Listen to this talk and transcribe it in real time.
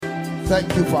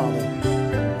Thank you, Father.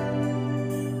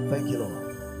 Thank you,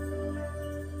 Lord.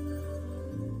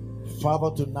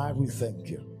 Father, tonight we thank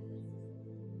you.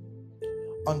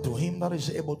 Unto him that is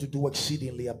able to do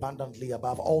exceedingly abundantly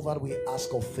above all that we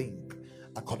ask or think,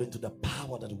 according to the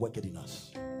power that worketh in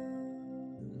us.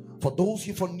 For those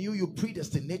you foreknew, you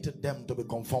predestinated them to be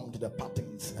conformed to the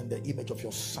patterns and the image of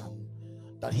your Son,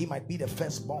 that he might be the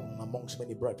firstborn amongst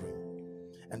many brethren.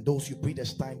 And those you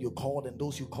predestined, you called, and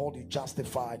those you called, you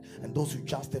justified, and those you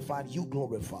justified, you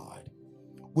glorified.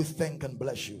 We thank and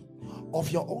bless you. Of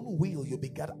your own will you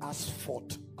begat us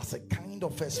forth as a kind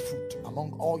of first fruit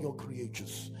among all your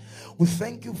creatures. We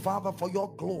thank you, Father, for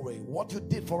your glory, what you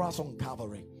did for us on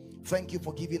Calvary. Thank you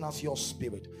for giving us your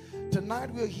Spirit.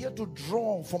 Tonight we are here to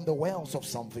draw from the wells of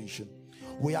salvation.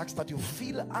 We ask that you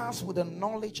fill us with the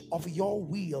knowledge of your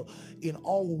will in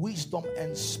all wisdom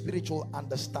and spiritual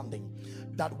understanding,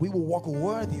 that we will walk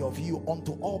worthy of you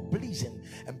unto all pleasing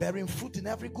and bearing fruit in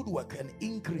every good work and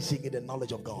increasing in the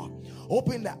knowledge of God.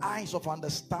 Open the eyes of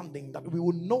understanding, that we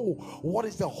will know what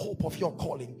is the hope of your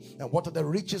calling, and what are the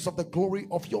riches of the glory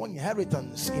of your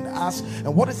inheritance in us,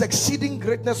 and what is the exceeding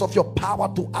greatness of your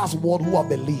power to us who have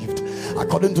believed,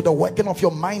 according to the working of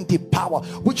your mighty power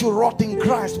which you wrought in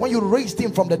Christ when you raised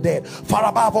him from the dead, far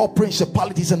above all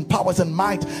principalities and powers and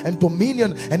might and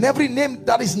dominion and every name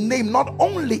that is named, not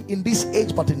only in this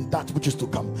age but in that which is to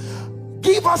come.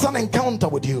 Give us an encounter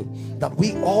with you, that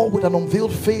we all with an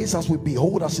unveiled face, as we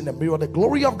behold us in the mirror the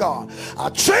glory of God,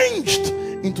 are changed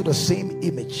into the same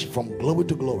image from glory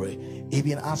to glory,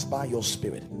 even as by your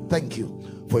Spirit. Thank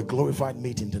you for a glorified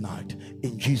meeting tonight,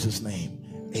 in Jesus' name,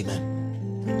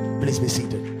 amen. Please be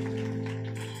seated.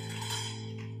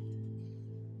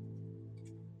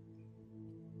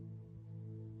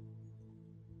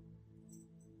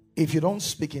 If you don't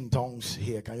speak in tongues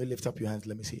here, can you lift up your hands?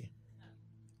 Let me see.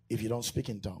 If you don't speak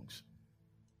in tongues,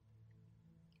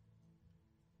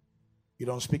 you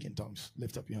don't speak in tongues,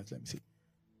 lift up your hands. Let me see.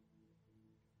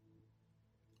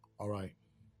 All right.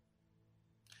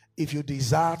 If you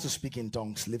desire to speak in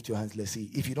tongues, lift your hands. Let's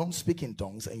see. If you don't speak in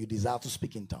tongues and you desire to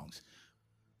speak in tongues,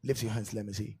 lift your hands. Let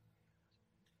me see.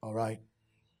 All right.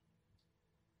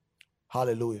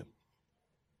 Hallelujah.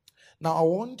 Now I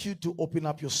want you to open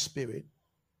up your spirit.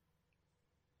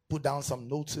 Put down some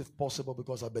notes if possible,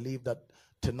 because I believe that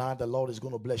tonight the Lord is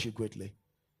going to bless you greatly.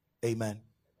 Amen.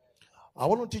 I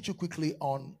want to teach you quickly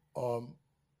on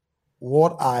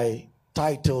what I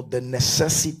titled the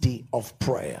necessity of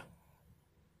prayer.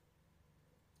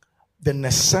 The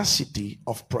necessity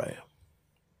of prayer.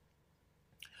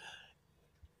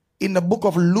 In the book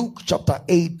of Luke chapter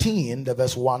 18, the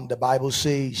verse 1, the Bible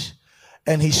says,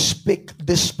 and he spake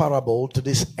this parable to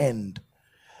this end,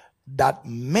 that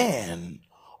men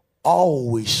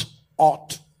always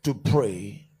ought to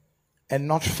pray and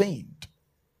not faint.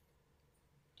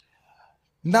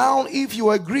 Now, if you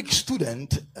are a Greek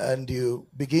student and you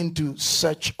begin to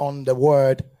search on the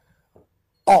word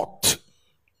ought,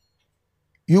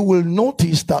 you will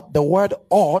notice that the word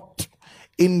ought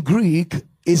in Greek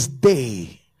is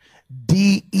dei,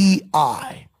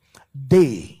 D-E-I,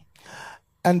 dei.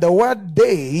 And the word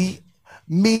dei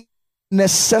means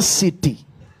necessity.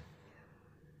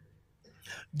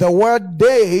 The word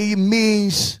dei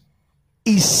means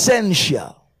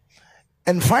essential.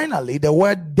 And finally, the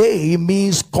word dei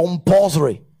means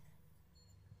compulsory.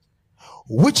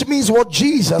 Which means what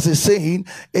Jesus is saying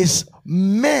is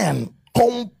men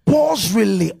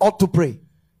compulsorily ought to pray.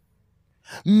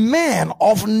 Men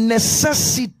of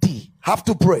necessity have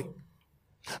to pray.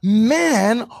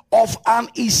 Men of an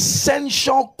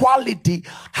essential quality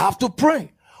have to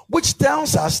pray. Which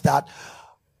tells us that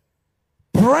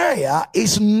prayer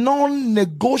is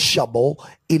non-negotiable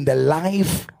in the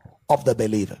life of the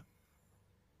believer.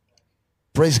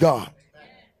 Praise God.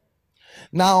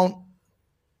 Now,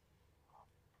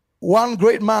 one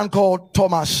great man called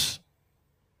Thomas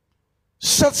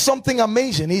said something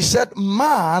amazing. He said,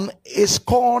 man is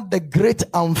called the great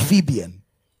amphibian.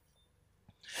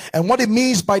 And what it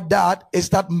means by that is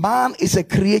that man is a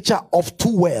creature of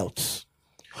two worlds.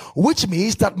 Which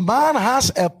means that man has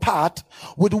a part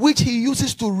with which he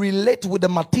uses to relate with the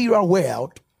material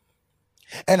world,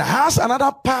 and has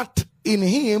another part in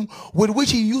him with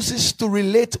which he uses to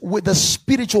relate with the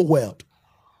spiritual world.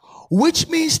 Which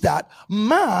means that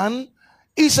man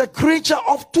is a creature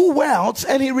of two worlds,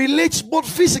 and he relates both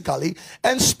physically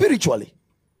and spiritually.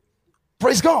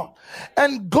 Praise God.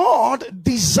 And God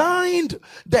designed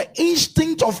the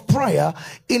instinct of prayer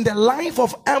in the life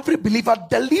of every believer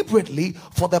deliberately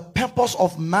for the purpose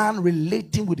of man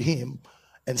relating with him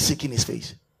and seeking his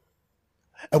face.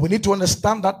 And we need to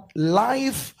understand that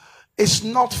life is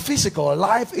not physical.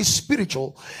 Life is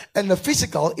spiritual, and the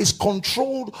physical is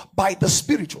controlled by the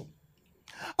spiritual.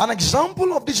 An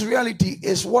example of this reality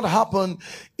is what happened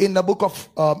in the book of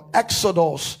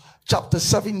Exodus chapter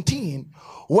 17,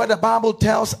 where the Bible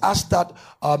tells us that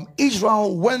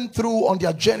Israel went through on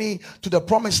their journey to the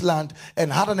promised land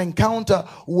and had an encounter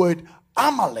with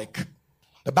Amalek.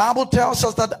 The Bible tells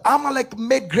us that Amalek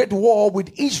made great war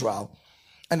with Israel.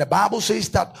 And the Bible says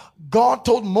that God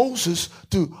told Moses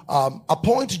to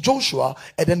appoint Joshua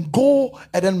and then go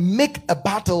and then make a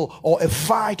battle or a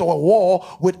fight or a war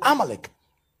with Amalek.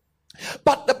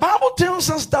 But the Bible tells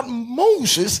us that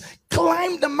Moses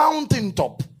climbed the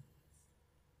mountaintop.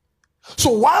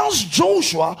 So whilst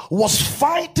Joshua was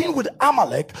fighting with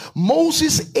Amalek,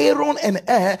 Moses, Aaron, and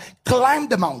Aaron climbed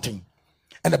the mountain.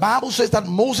 And the Bible says that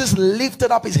Moses lifted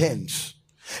up his hands.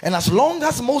 And as long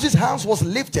as Moses' hands was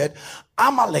lifted,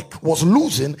 Amalek was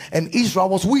losing and Israel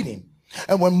was winning.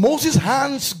 And when Moses'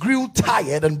 hands grew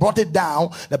tired and brought it down,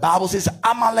 the Bible says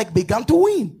Amalek began to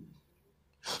win.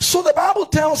 So the Bible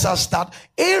tells us that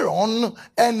Aaron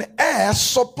and Aaron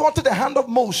supported the hand of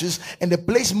Moses and they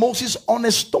placed Moses on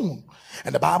a stone.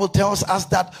 And the Bible tells us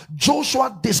that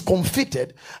Joshua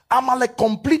discomfited Amalek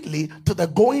completely to the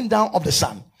going down of the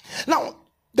sun. Now,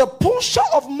 the posture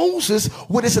of Moses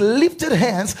with his lifted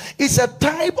hands is a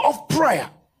type of prayer.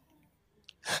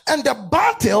 And the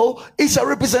battle is a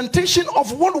representation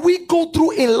of what we go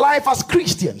through in life as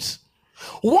Christians.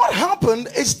 What happened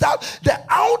is that the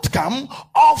outcome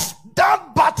of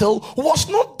that battle was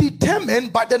not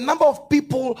determined by the number of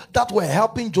people that were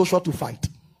helping Joshua to fight.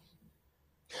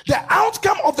 The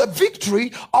outcome of the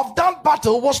victory of that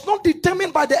battle was not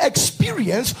determined by the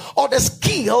experience or the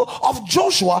skill of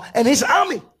Joshua and his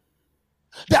army.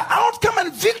 The outcome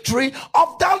and victory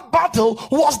of that battle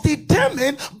was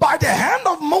determined by the hand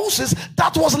of Moses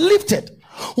that was lifted,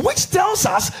 which tells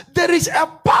us there is a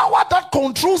power that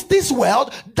controls this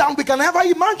world than we can ever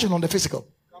imagine on the physical.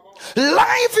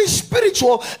 Life is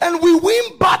spiritual and we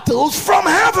win battles from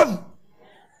heaven.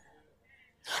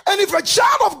 And if a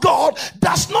child of God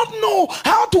does not know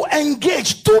how to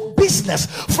engage to business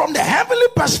from the heavenly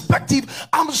perspective,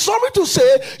 I'm sorry to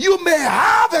say you may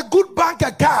have a good bank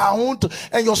account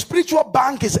and your spiritual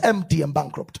bank is empty and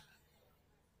bankrupt.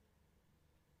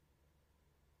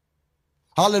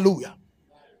 Hallelujah.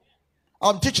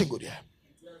 I'm teaching good here.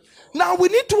 Now we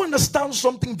need to understand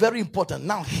something very important.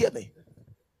 Now hear me.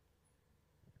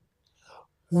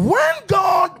 When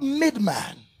God made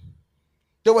man,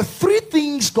 there were three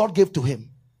things God gave to him.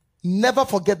 Never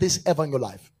forget this ever in your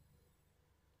life.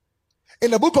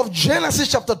 In the book of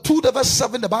Genesis chapter 2 verse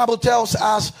 7, the Bible tells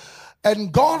us,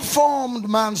 and God formed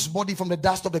man's body from the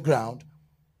dust of the ground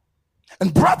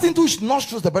and breathed into his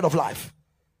nostrils the breath of life.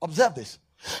 Observe this.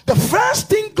 The first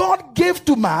thing God gave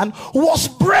to man was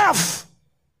breath.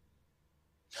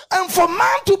 And for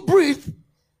man to breathe,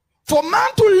 for man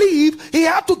to live, he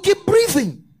had to keep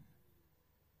breathing.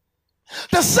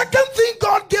 The second thing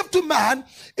God gave to man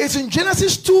is in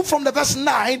Genesis 2 from the verse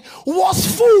 9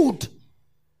 was food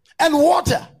and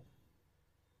water.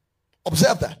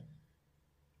 Observe that.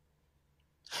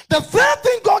 The third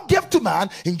thing God gave to man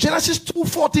in Genesis 2,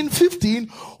 14,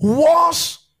 15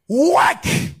 was work,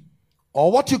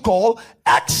 or what you call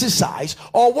exercise,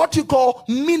 or what you call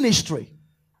ministry.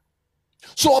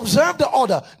 So observe the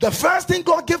order. The first thing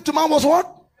God gave to man was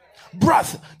what?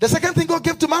 Breath. The second thing God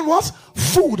gave to man was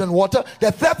food and water. The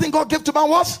third thing God gave to man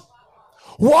was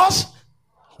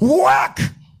work.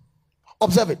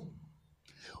 Observe it.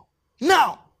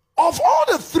 Now, of all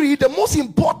the three, the most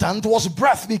important was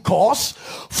breath, because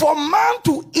for man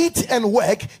to eat and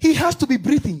work, he has to be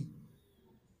breathing.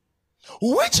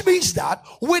 Which means that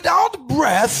without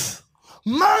breath,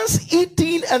 man's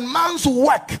eating and man's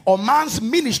work or man's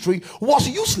ministry was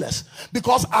useless,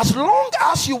 because as long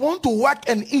as you want to work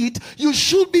and eat, you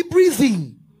should be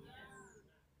breathing.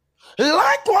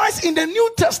 Likewise, in the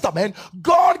New Testament,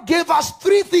 God gave us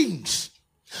three things.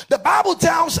 The Bible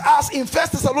tells us in 1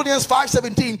 Thessalonians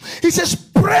 5:17, he says,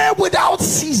 pray without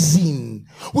ceasing.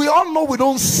 We all know we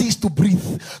don't cease to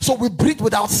breathe, so we breathe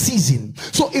without ceasing.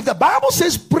 So if the Bible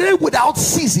says pray without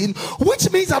ceasing,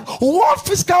 which means that what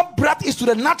physical breath is to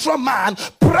the natural man,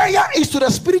 prayer is to the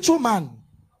spiritual man.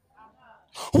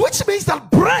 Which means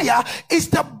that prayer is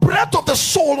the breath of the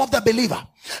soul of the believer.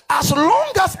 As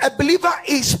long as a believer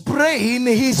is praying,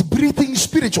 he is breathing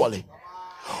spiritually.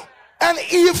 And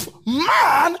if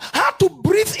man had to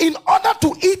breathe in order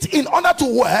to eat, in order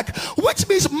to work, which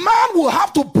means man will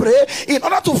have to pray in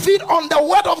order to feed on the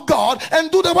word of God and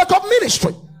do the work of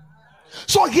ministry.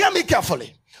 So hear me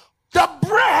carefully. The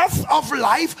breath of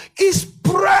life is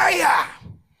prayer.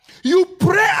 You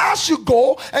pray as you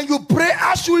go and you pray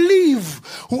as you leave.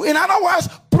 In other words,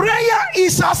 prayer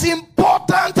is as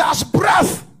important as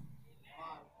breath.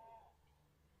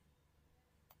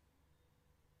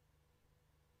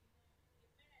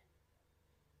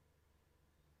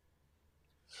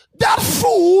 That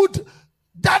food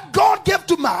that God gave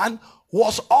to man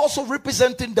was also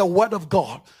representing the word of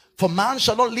God. For man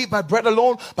shall not live by bread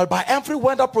alone, but by every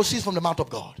word that proceeds from the mouth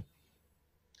of God.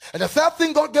 And the third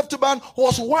thing God gave to man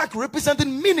was work,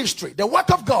 representing ministry, the work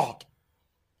of God.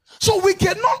 So we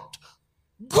cannot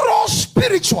grow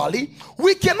spiritually,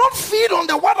 we cannot feed on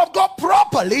the word of God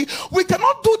properly, we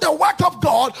cannot do the work of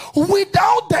God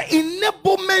without the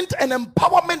enablement and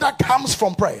empowerment that comes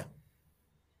from prayer.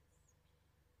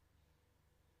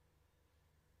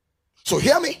 So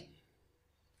hear me.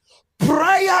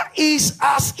 Prayer is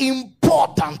as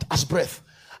important as breath.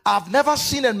 I've never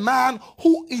seen a man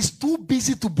who is too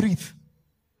busy to breathe.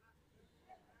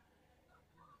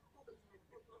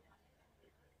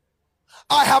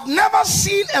 I have never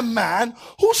seen a man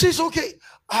who says, okay,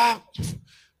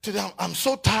 today I'm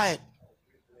so tired,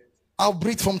 I'll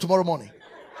breathe from tomorrow morning.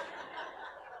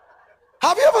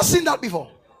 Have you ever seen that before?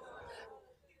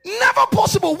 Never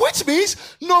possible. Which means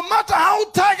no matter how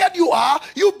tired you are,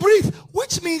 you breathe.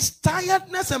 Which means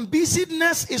tiredness and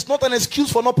busyness is not an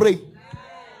excuse for not praying.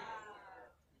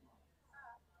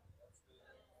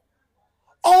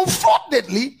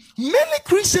 Unfortunately, many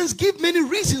Christians give many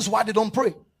reasons why they don't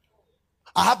pray.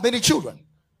 I have many children.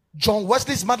 John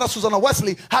Wesley's mother, Susanna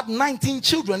Wesley, had 19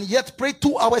 children, yet prayed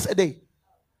 2 hours a day.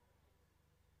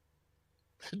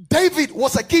 David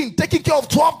was a king taking care of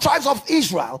 12 tribes of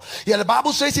Israel. Yeah, the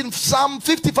Bible says in Psalm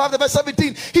 55 verse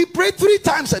 17, he prayed 3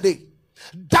 times a day.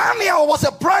 Daniel was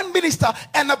a prime minister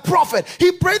and a prophet.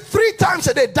 He prayed 3 times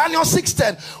a day. Daniel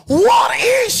 6:10. What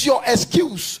is your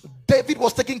excuse? David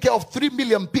was taking care of 3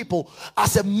 million people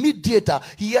as a mediator,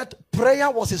 yet prayer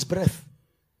was his breath.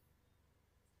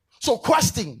 So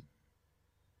question,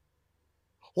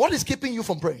 what is keeping you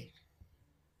from praying?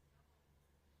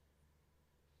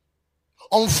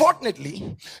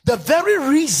 Unfortunately, the very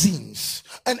reasons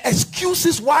and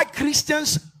excuses why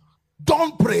Christians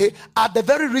don't pray are the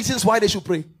very reasons why they should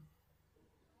pray.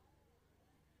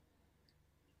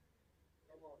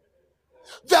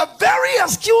 The very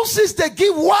excuses they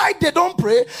give why they don't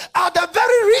pray are the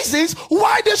very reasons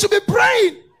why they should be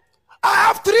praying. I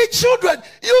have 3 children.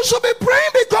 You should be praying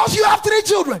because you have 3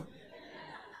 children.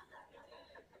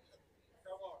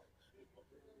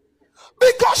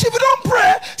 Because if you don't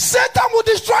pray, Satan will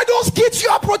destroy those kids you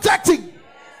are protecting.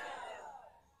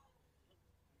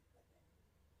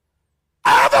 I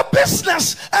have a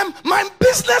business and my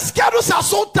business schedules are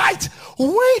so tight.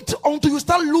 Wait until you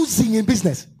start losing in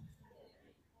business.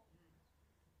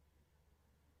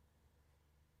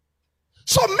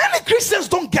 So many Christians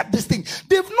don't get this thing.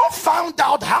 They've not found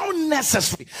out how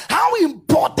necessary, how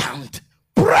important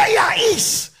prayer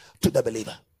is to the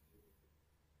believer.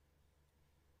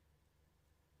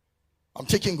 I'm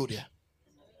taking good here.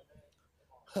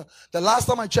 The last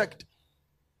time I checked,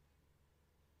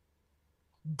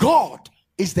 God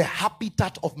is the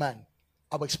habitat of man.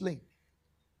 I'll explain.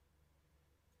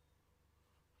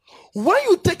 When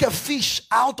you take a fish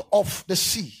out of the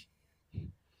sea,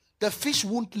 the fish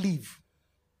won't live.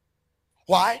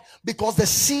 Why? Because the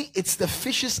sea, it's the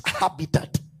fish's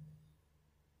habitat.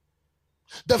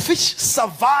 The fish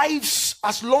survives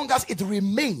as long as it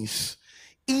remains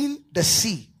in the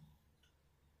sea.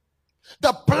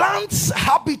 The plant's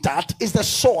habitat is the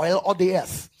soil or the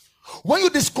earth. When you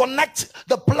disconnect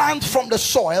the plant from the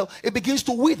soil, it begins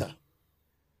to wither.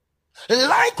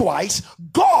 Likewise,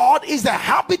 God is the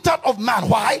habitat of man.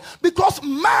 Why? Because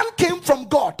man came from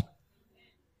God.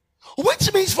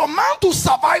 Which means for man to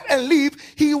survive and live,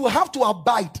 he will have to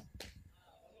abide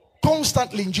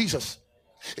constantly in Jesus.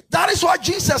 That is why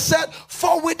Jesus said,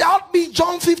 for without me,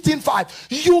 John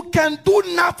 15:5, you can do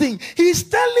nothing. He's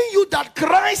telling you that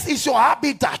Christ is your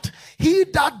habitat. He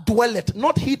that dwelleth,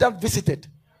 not he that visited.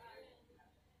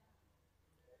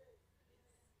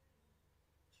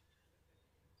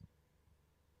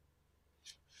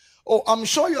 Oh, I'm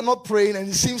sure you're not praying and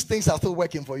it seems things are still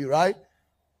working for you, right?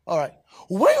 All right.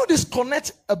 When you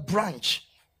disconnect a branch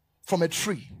from a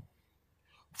tree,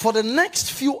 for the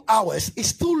next few hours, it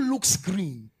still looks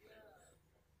green.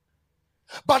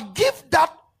 But give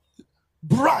that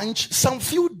branch some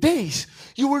few days,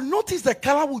 you will notice the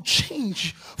color will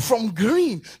change from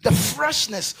green. The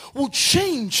freshness will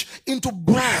change into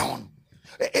brown.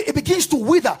 It begins to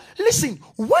wither. Listen,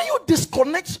 when you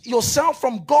disconnect yourself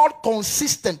from God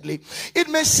consistently, it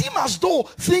may seem as though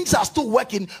things are still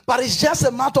working, but it's just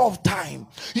a matter of time.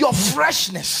 Your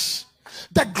freshness,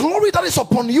 the glory that is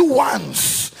upon you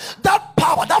once, that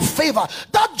power, that favor,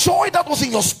 that joy that was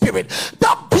in your spirit,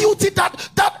 that beauty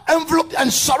that enveloped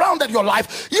and surrounded your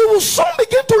life, you will soon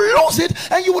begin to lose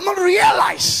it and you will not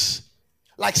realize.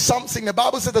 Like something, the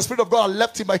Bible says the Spirit of God had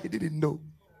left him, but he didn't know.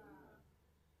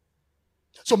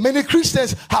 So many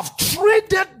Christians have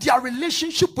traded their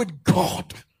relationship with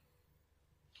God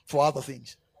for other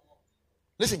things.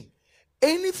 Listen,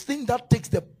 anything that takes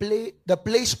the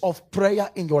place of prayer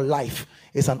in your life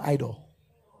is an idol.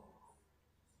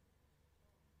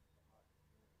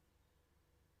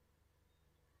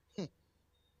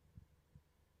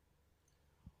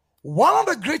 One of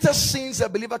the greatest sins a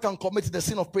believer can commit is the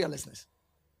sin of prayerlessness.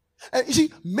 And you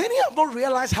see, many have not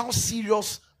realized how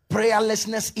serious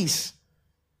prayerlessness is.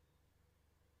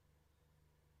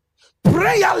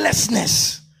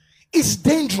 Prayerlessness is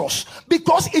dangerous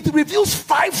because it reveals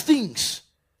 5 things.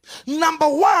 Number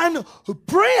 1,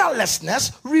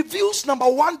 prayerlessness reveals, number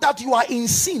 1, that you are in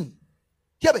sin.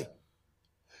 Hear me.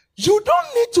 You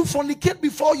don't need to fornicate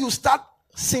before you start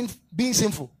being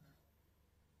sinful.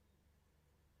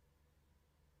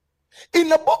 In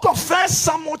the book of 1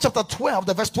 Samuel chapter 12,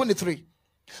 the verse 23,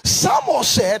 Samuel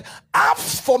said,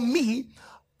 "As for me,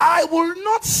 I will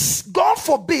not, God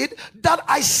forbid, that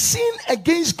I sin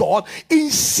against God in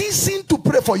ceasing to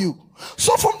pray for you."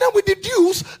 So from there we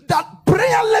deduce that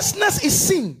prayerlessness is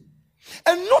sin.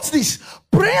 And note this,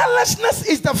 prayerlessness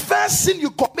is the first sin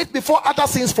you commit before other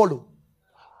sins follow.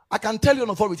 I can tell you on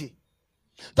authority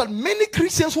that many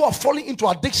Christians who are falling into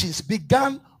addictions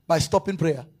began by stopping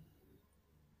prayer.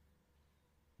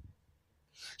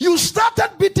 You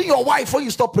started beating your wife when you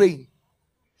stop praying,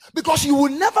 because you will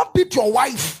never beat your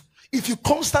wife if you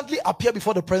constantly appear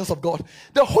before the presence of God.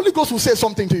 The Holy Ghost will say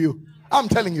something to you. I'm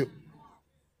telling you.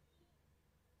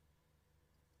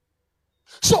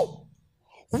 So,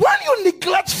 when you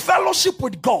neglect fellowship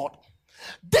with God,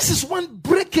 this is when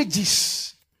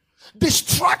breakages,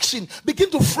 distraction begin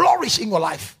to flourish in your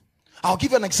life. I'll give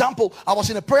you an example. I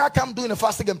was in a prayer camp doing a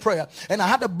fasting and prayer, and I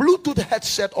had a Bluetooth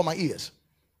headset on my ears.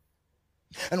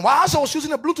 And whilst I was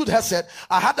using a Bluetooth headset,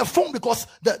 I had the phone, because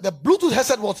the Bluetooth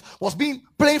headset was being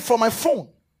played from my phone.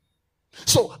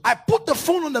 So I put the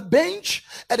phone on the bench,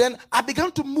 and then I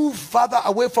began to move further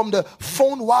away from the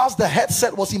phone whilst the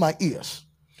headset was in my ears.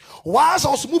 Whilst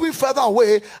I was moving further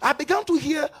away, I began to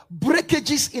hear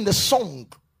breakages in the song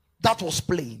that was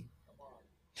playing.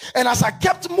 And as I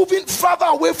kept moving further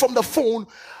away from the phone,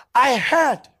 I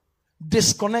heard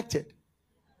disconnected.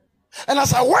 And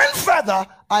as I went further,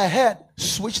 I heard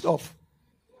switched off.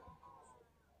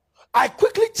 I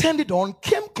quickly turned it on,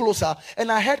 came closer,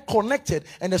 and I heard connected,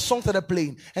 and the song started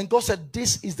playing. And God said,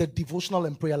 "This is the devotional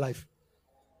and prayer life."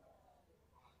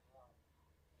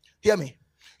 Hear me.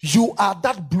 You are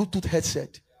that Bluetooth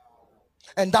headset,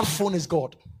 and that phone is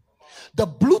God. The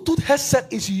Bluetooth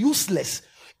headset is useless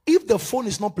if the phone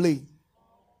is not playing.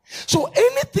 So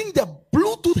anything the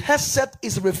Bluetooth headset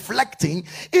is reflecting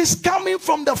is coming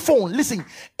from the phone. Listen,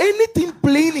 anything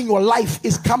playing in your life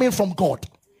is coming from God.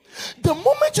 The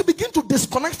moment you begin to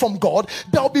disconnect from God,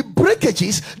 there will be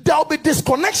breakages, there will be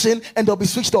disconnection, and there will be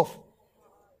switched off.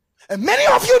 And many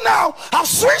of you now have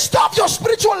switched off your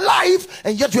spiritual life,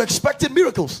 and yet you're expecting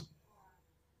miracles.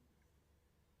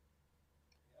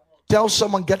 Tell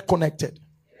someone, get connected.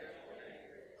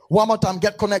 One more time,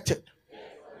 get connected.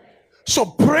 So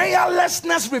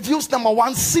prayerlessness reveals, number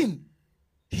 1, sin.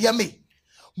 Hear me.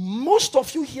 Most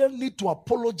of you here need to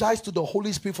apologize to the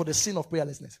Holy Spirit for the sin of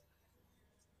prayerlessness.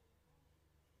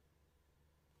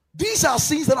 These are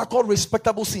sins that are called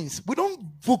respectable sins. We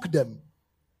don't book them.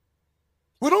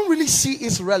 We don't really see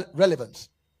its relevance.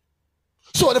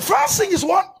 So the first thing is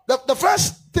what? The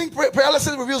first thing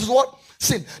prayerlessness reveals is what?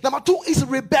 Sin. Number 2 is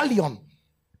rebellion.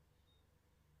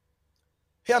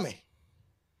 Hear me.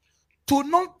 To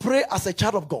not pray as a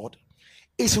child of God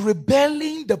is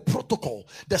rebelling the protocol,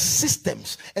 the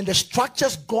systems, and the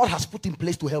structures God has put in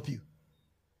place to help you.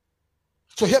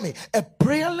 So hear me. A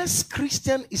prayerless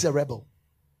Christian is a rebel.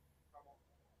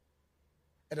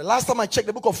 And the last time I checked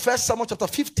the book of 1 Samuel chapter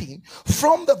 15,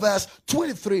 from the verse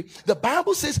 23, the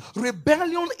Bible says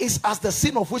rebellion is as the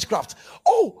sin of witchcraft.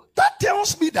 Oh, that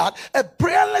tells me that a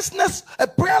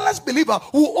prayerless believer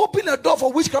will open a door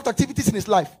for witchcraft activities in his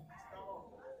life.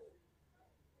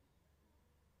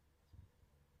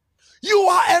 You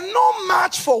are a no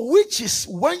match for witches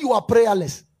when you are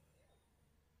prayerless,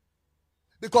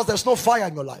 because there's no fire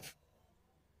in your life.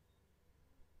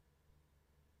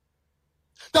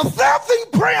 The third thing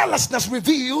prayerlessness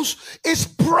reveals is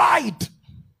pride.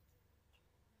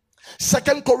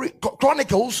 Second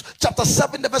Chronicles chapter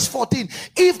 7 verse 14.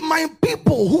 If my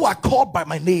people who are called by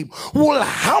my name will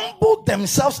humble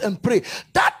themselves and pray,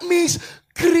 that means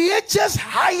creature's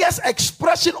highest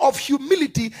expression of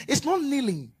humility is not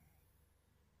kneeling,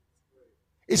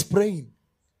 it's praying.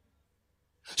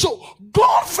 So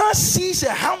God first sees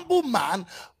a humble man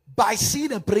by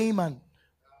seeing a praying man.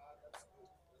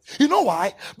 You know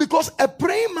why? Because a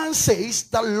praying man says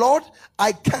that, Lord,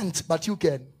 I can't, but you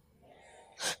can.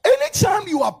 Anytime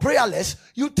you are prayerless,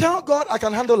 you tell God, I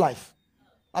can handle life.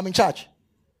 I'm in charge.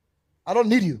 I don't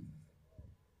need you.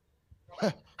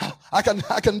 I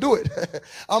can do it.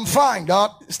 I'm fine,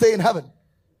 God. Stay in heaven.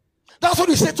 That's what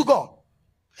you say to God.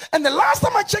 And the last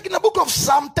time I checked in the book of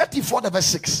Psalm 34, verse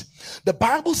 6, the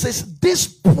Bible says, this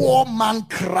poor man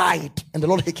cried, and the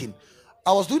Lord heard him.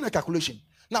 I was doing a calculation.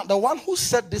 Now, the one who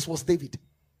said this was David.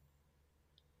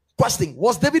 Question,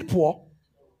 was David poor?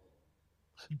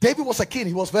 David was a king.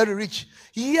 He was very rich.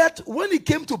 Yet, when he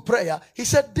came to prayer, he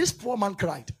said, this poor man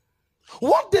cried.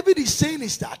 What David is saying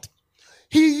is that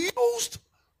he used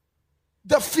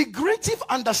the figurative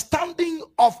understanding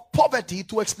of poverty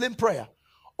to explain prayer.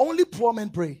 Only poor men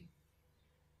pray.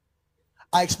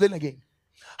 I explain again.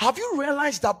 Have you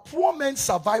realized that poor men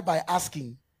survive by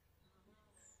asking?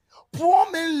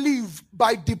 Poor men live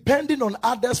by depending on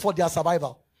others for their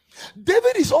survival.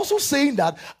 David is also saying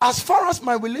that as far as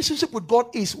my relationship with God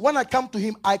is, when I come to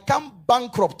him, I come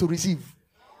bankrupt to receive.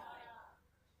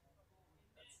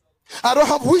 I don't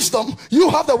have wisdom. You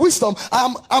have the wisdom.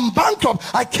 I'm bankrupt.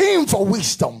 I came for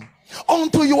wisdom.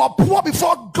 Until you are poor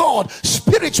before God,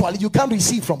 spiritually, you can't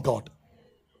receive from God.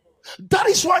 That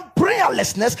is why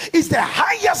prayerlessness is the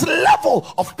highest level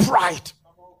of pride.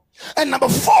 And number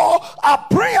 4, our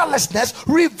prayerlessness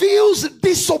reveals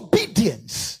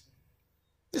disobedience.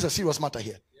 This is a serious matter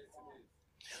here.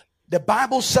 The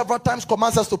Bible several times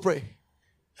commands us to pray.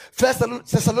 1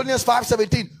 Thessalonians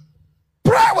 5:17,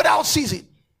 pray without ceasing.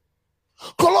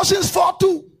 Colossians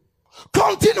 4:2,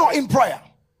 continue in prayer.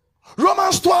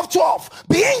 Romans 12:12,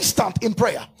 be instant in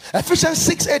prayer. Ephesians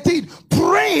 6:18,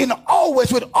 praying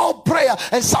always with all prayer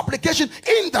and supplication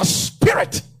in the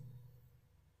Spirit.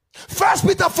 1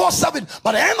 Peter 4:7,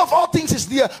 but the end of all things is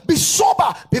near. Be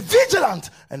sober, be vigilant,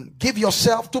 and give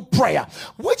yourself to prayer.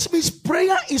 Which means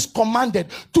prayer is commanded.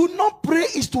 To not pray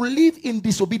is to live in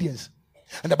disobedience.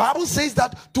 And the Bible says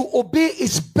that to obey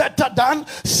is better than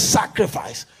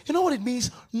sacrifice. You know what it means?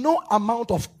 No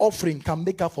amount of offering can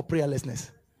make up for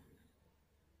prayerlessness.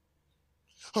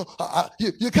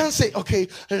 You can't say, okay,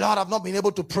 Lord, I've not been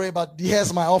able to pray, but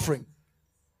here's my offering.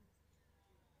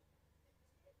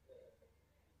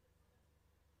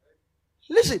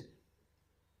 Listen,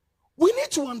 we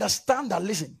need to understand that,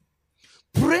 listen,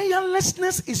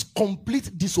 prayerlessness is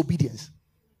complete disobedience.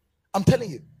 I'm telling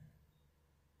you.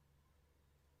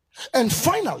 And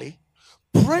finally,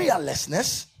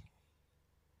 prayerlessness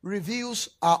reveals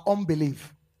our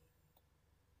unbelief.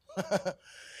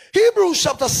 Hebrews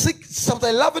chapter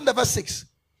 11 verse 6.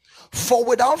 For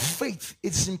without faith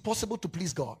it is impossible to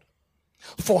please God.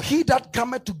 For he that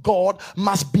cometh to God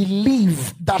must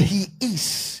believe that he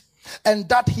is, and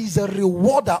that he is a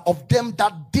rewarder of them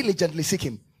that diligently seek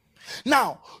him.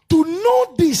 Now, to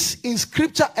know this in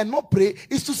scripture and not pray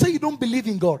is to say you don't believe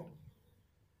in God.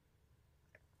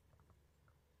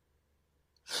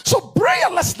 So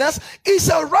prayerlessness is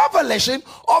a revelation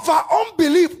of our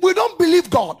unbelief. We don't believe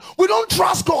God. We don't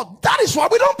trust God. That is why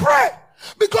we don't pray.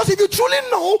 Because if you truly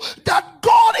know that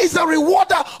God is a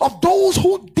rewarder of those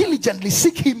who diligently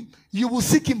seek him, you will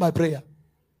seek him by prayer.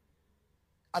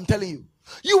 I'm telling you.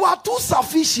 You are too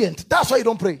sufficient. That's why you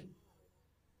don't pray.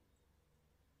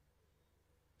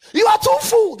 You are too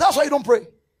full. That's why you don't pray.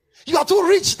 You are too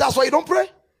rich. That's why you don't pray.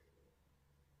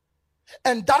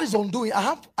 And that is undoing.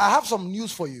 I have some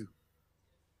news for you.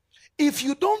 If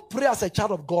you don't pray as a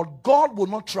child of God, God will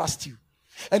not trust you.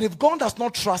 And if God does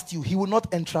not trust you, he will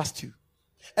not entrust you.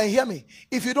 And hear me,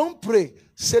 if you don't pray,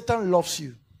 Satan loves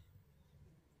you.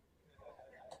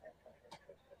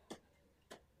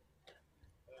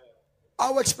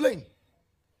 I'll explain.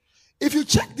 If you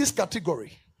check this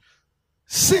category,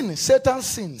 sin, Satan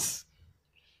sins.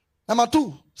 Number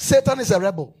 2, Satan is a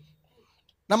rebel.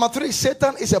 Number 3,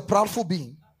 Satan is a proudful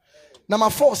being. Number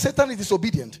 4, Satan is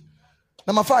disobedient.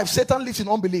 Number 5, Satan lives in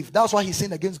unbelief. That's why he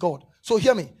sinned against God. So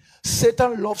hear me.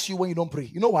 Satan loves you when you don't pray.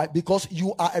 You know why? Because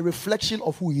you are a reflection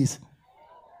of who he is.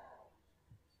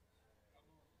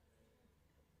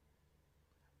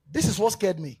 This is what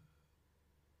scared me.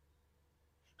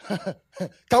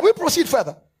 Can we proceed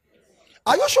further?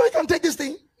 Are you sure you can take this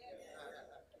thing?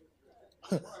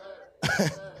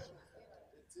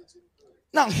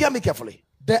 Now hear me carefully.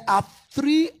 There are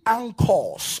three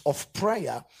anchors of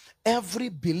prayer every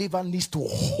believer needs to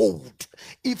hold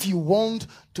if you want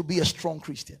to be a strong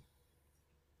Christian.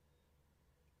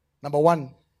 Number one,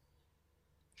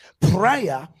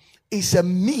 prayer is a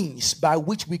means by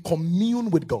which we commune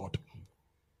with God.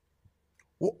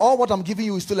 All what I'm giving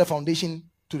you is still a foundation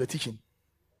to the teaching.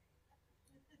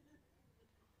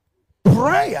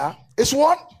 Prayer is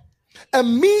what? A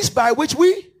means by which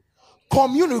we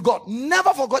commune with God.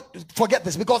 Never forget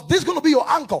this, because this is going to be your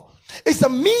anchor. It's a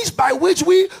means by which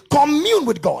we commune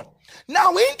with God.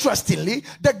 Now, interestingly,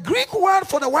 the Greek word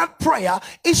for the word prayer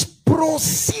is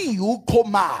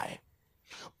proseukomai.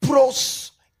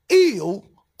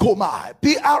 Proseukomai.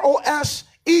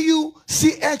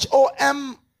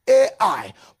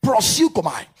 Proseuchomai.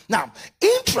 Proseukomai. Now,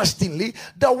 interestingly,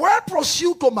 the word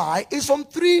proseukomai is from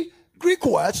three Greek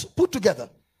words put together.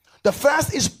 The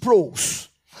first is pros,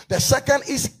 the second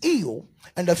is eo,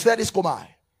 and the third is komai.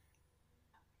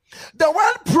 The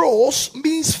word pros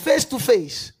means face to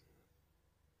face.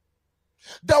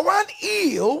 The word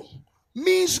eo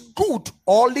means good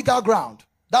or legal ground.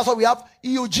 That's why we have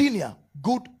Eugenia,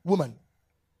 good woman.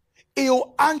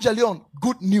 Evangelion,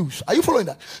 good news. Are you following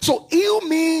that? So eo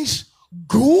means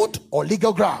good or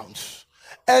legal grounds,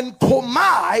 and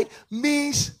komai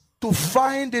means to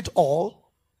find it all,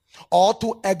 or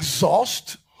to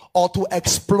exhaust, or to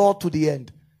explore to the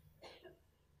end.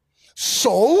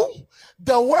 So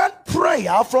the word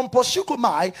prayer from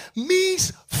proseukomai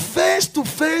means face to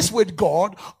face with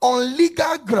God on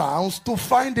legal grounds to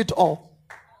find it all.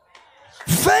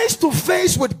 Face to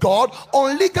face with God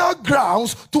on legal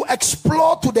grounds to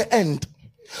explore to the end.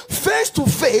 Face to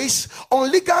face on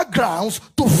legal grounds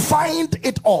to find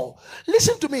it all.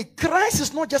 Listen to me. Christ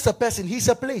is not just a person, he's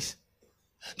a place.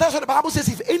 That's what the Bible says.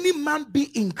 If any man be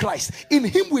in Christ, in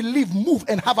him we live, move,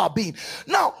 and have our being.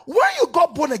 Now, when you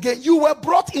got born again, you were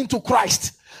brought into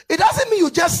Christ. It doesn't mean you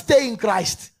just stay in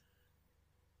Christ.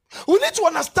 We need to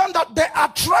understand that there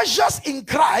are treasures in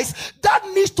Christ that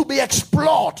needs to be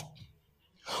explored.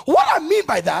 What I mean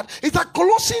by that is that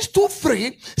Colossians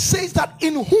 2:3 says that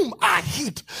in whom are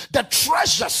hid the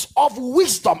treasures of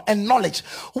wisdom and knowledge,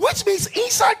 which means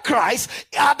inside Christ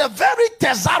are the very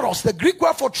thesaurus. The Greek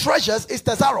word for treasures is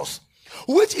thesaurus,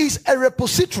 which is a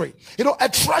repository, a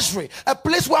treasury, a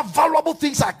place where valuable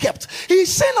things are kept.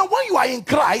 He's saying that when you are in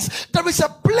Christ, there is a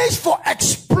place for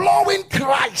exploring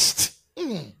Christ.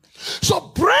 So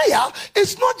prayer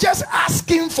is not just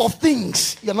asking for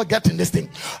things. You're not getting this thing.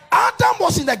 Adam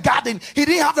was in the garden. He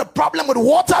didn't have a problem with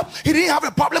water. He didn't have a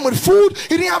problem with food.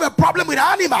 He didn't have a problem with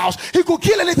animals. He could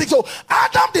kill anything. So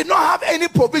Adam did not have any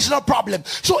provisional problem.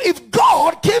 So if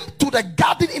God came to the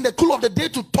garden in the cool of the day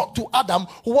to talk to Adam,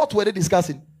 what were they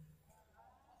discussing?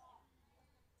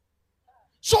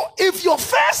 So if your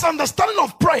first understanding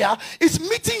of prayer is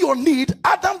meeting your need,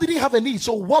 Adam didn't have a need.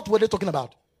 So what were they talking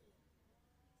about?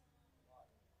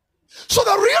 So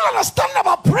the real understanding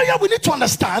about prayer we need to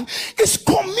understand is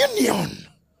communion.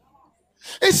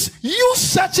 It's you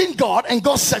searching God and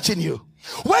God searching you.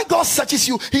 When God searches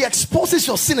you, he exposes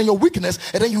your sin and your weakness,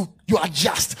 and then you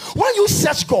adjust. When you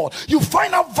search God, you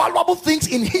find out valuable things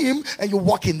in him and you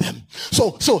walk in them.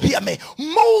 So hear me.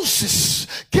 Moses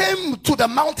came to the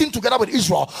mountain together with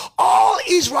Israel. All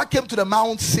Israel came to the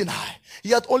Mount Sinai,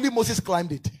 yet only Moses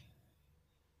climbed it.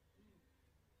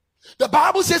 The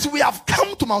Bible says we have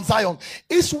come to Mount Zion.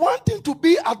 It's one thing to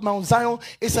be at Mount Zion,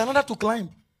 it's another to climb.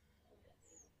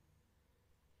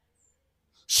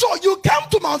 So you come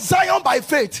to Mount Zion by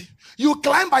faith, you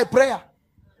climb by prayer.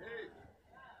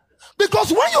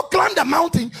 Because when you climb the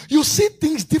mountain, you see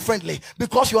things differently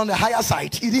because you're on the higher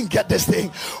side. You didn't get this thing.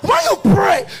 When you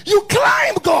pray, you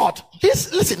climb God.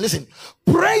 Listen.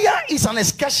 Prayer is an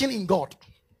excursion in God.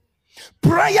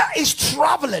 Prayer is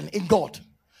traveling in God.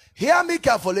 Hear me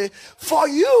carefully. For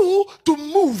you to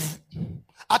move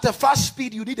at a fast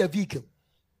speed, you need a vehicle.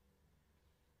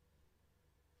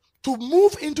 To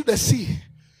move into the sea,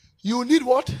 you need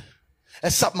what?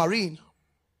 A submarine.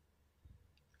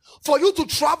 For you to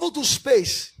travel to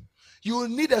space, you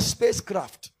need a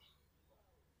spacecraft.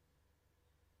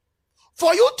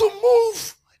 For you to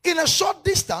move in a short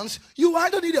distance, you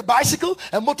either need a bicycle,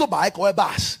 a motorbike, or a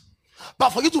bus.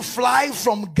 But for you to fly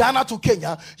from Ghana to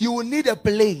Kenya, you will need a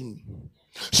plane.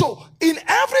 So in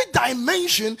every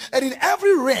dimension and in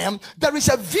every realm, there is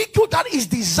a vehicle that is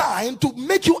designed to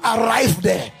make you arrive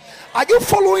there. Are you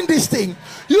following this thing?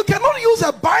 You cannot use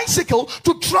a bicycle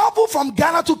to travel from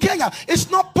Ghana to Kenya. It's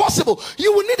not possible.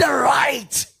 You will need a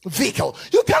right vehicle.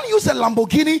 You can't use a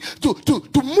Lamborghini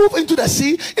to move into the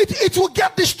sea. It will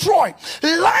get destroyed.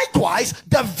 Likewise,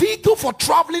 the vehicle for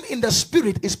traveling in the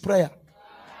spirit is prayer.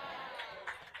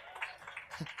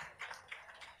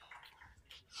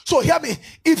 So hear me.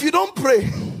 If you don't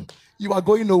pray, you are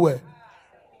going nowhere.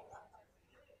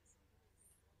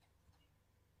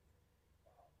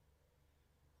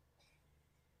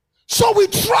 So we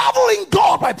travel in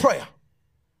God by prayer.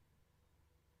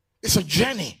 It's a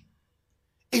journey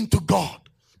into God,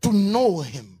 to know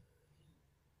Him,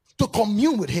 to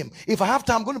commune with Him. If I have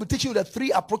time, I'm going to be teaching you the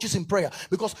 3 approaches in prayer.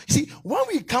 Because you see, when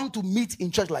we come to meet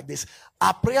in church like this,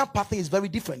 our prayer pathway is very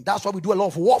different. That's why we do a lot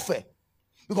of warfare.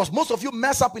 Because most of you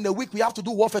mess up in the week, we have to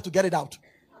do warfare to get it out.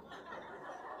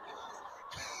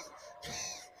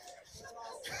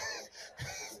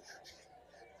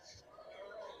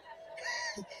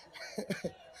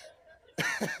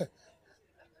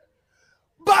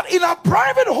 But in our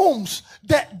private homes,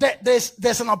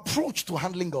 there's an approach to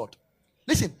handling God.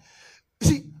 Listen,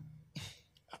 see,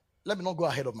 let me not go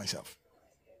ahead of myself.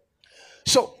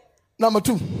 So, number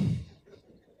two,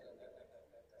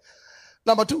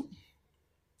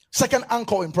 second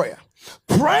anchor in prayer.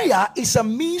 Prayer is a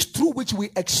means through which we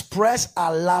express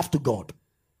our love to God.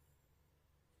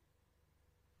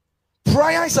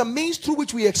 Prayer is a means through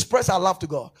which we express our love to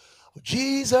God.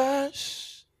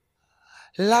 Jesus,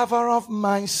 lover of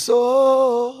my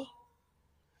soul,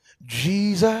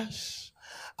 Jesus,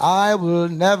 I will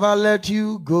never let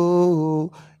you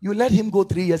go. You let him go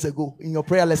 3 years ago in your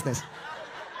prayerlessness.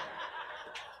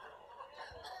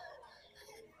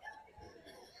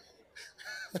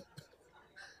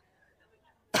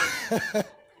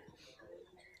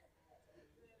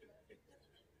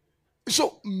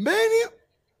 So many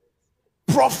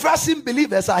professing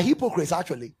believers are hypocrites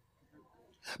actually.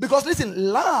 Because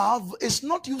listen, love is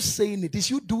not you saying it, it's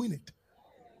you doing it.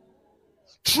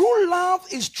 True love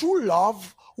is true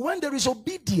love when there is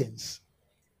obedience.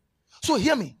 So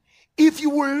hear me. If you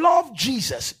will love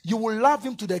Jesus, you will love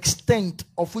him to the extent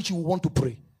of which you want to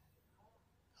pray.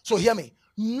 So hear me.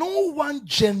 No one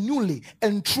genuinely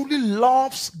and truly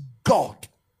loves God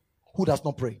who does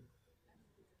not pray.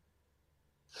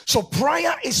 So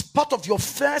prayer is part of your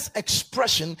first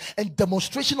expression and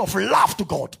demonstration of love to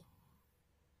God.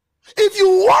 If you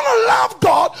want to love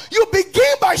God, you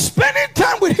begin by spending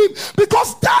time with him,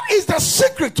 because that is the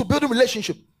secret to building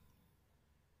relationship.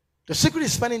 The secret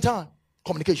is spending time,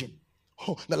 communication.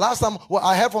 Oh, the last time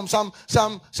I heard from some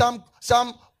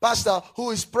pastor who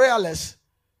is prayerless,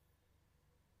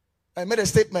 I made a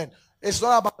statement. It's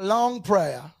not about long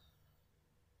prayer.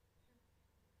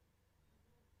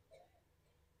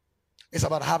 It's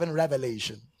about having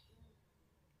revelation.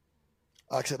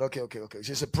 I said, okay.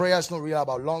 She said, prayer is not really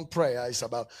about long prayer. It's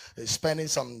about spending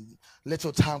some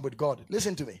little time with God.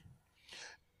 Listen to me.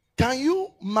 Can you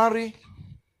marry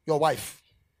your wife?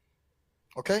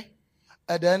 Okay?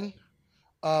 And then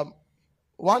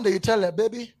one day you tell her,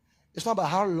 baby, it's not about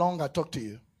how long I talk to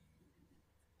you.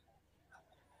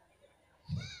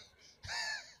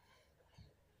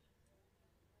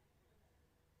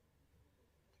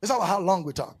 It's not about how long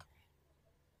we talk.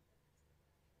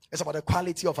 It's about the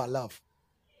quality of our love.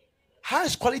 How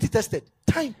is quality tested?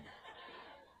 Time.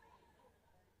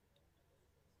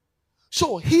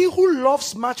 So he who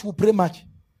loves much will pray much.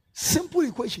 Simple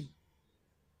equation.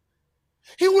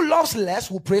 He who loves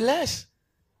less will pray less.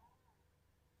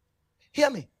 Hear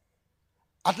me.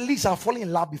 At least I've fallen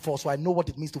in love before, so I know what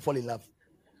it means to fall in love.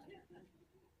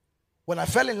 When I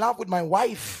fell in love with my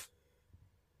wife,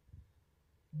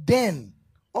 then,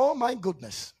 oh my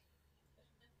goodness,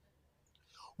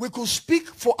 we could speak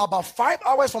for about 5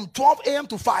 hours from 12 a.m.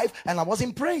 to 5, and I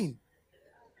wasn't praying.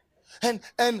 And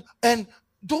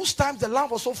those times the love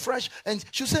was so fresh, and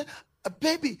she said,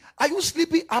 baby, are you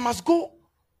sleepy? I must go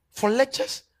for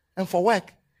lectures and for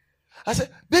work. I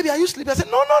said, baby, are you sleepy? I said,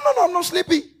 no, I'm not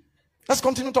sleepy. Let's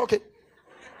continue talking.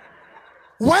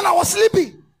 When I was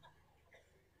sleepy,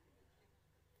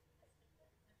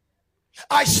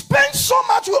 I spent so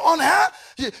much on her.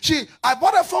 I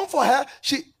bought a phone for her.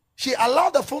 She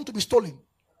allowed the phone to be stolen.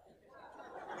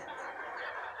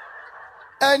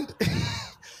 And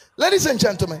ladies and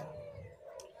gentlemen,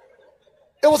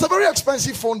 it was a very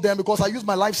expensive phone then, because I used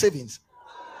my life savings.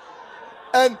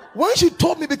 And when she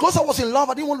told me, because I was in love,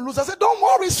 I didn't want to lose, I said, don't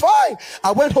worry, it's fine.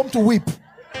 I went home to weep.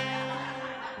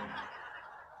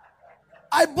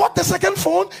 I bought the second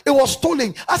phone, it was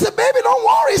stolen. I said, baby, don't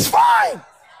worry, it's fine.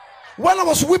 When I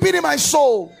was weeping in my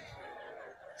soul,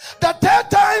 the third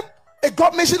time it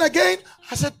got missing again,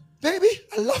 I said, baby,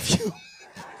 I love you.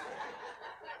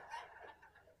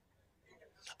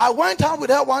 I went out with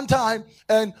her one time,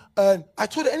 and I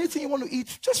told her, anything you want to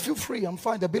eat, just feel free, I'm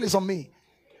fine, the bill is on me.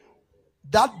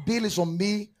 That bill is on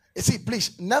me. You see,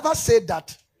 please, never say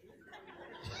that.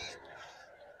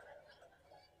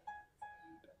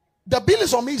 The bill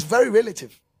is on me is very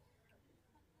relative.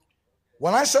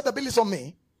 When I said the bill is on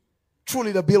me,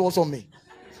 truly the bill was on me.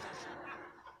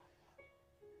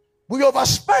 We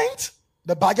overspent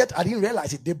the budget. I didn't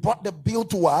realize it. They brought the bill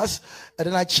to us, and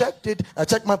then I checked it. I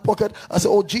checked my pocket. I said,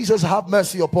 oh, Jesus, have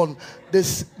mercy upon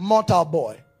this mortal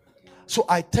boy. So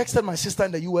I texted my sister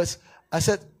in the US. I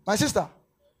said, my sister,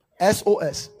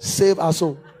 SOS, save our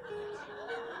soul.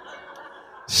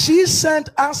 She sent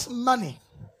us money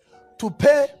to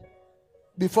pay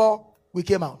before we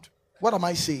came out. What am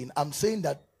I saying? I'm saying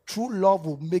that true love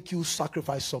will make you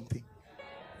sacrifice something.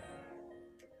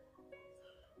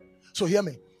 So hear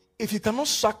me. If you cannot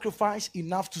sacrifice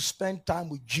enough to spend time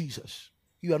with Jesus,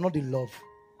 you are not in love.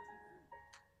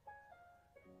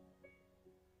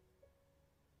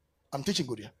 I'm teaching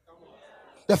good here.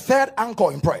 The third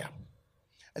anchor in prayer,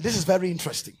 and this is very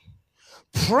interesting.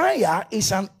 Prayer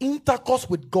is an intercourse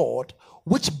with God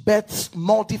which births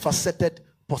multifaceted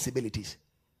possibilities.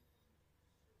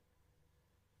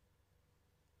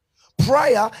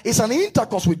 Prayer is an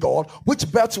intercourse with God which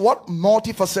births what?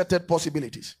 Multifaceted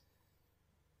possibilities.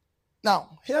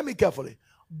 Now, hear me carefully.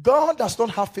 God does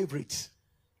not have favorites,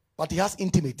 but he has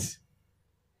intimates.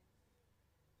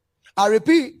 I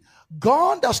repeat,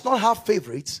 God does not have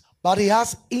favorites, but he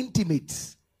has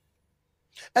intimates.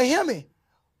 And hear me,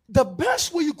 the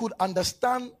best way you could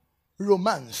understand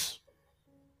romance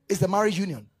is the marriage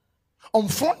union.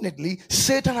 Unfortunately,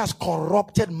 Satan has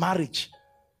corrupted marriage.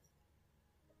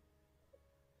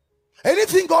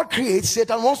 Anything God creates,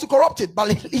 Satan wants to corrupt it.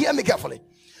 But hear me carefully.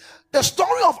 The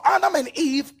story of Adam and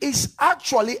Eve is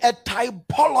actually a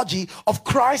typology of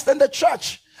Christ and the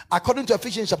church, according to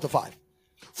Ephesians chapter 5.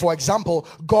 For example,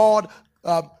 God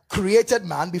created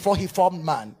man before he formed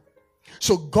man.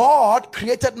 So God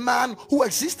created man who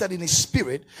existed in his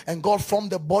spirit, and God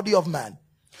formed the body of man.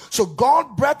 So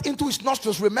God breathed into his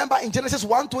nostrils. Remember in Genesis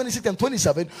 1:26 and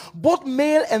 27, both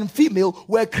male and female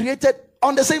were created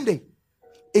on the same day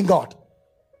in God.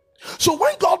 So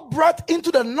when God breathed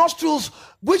into the nostrils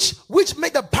which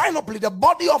made the panoply, the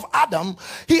body of Adam,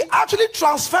 he actually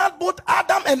transferred both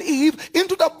Adam and Eve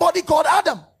into the body called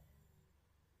Adam.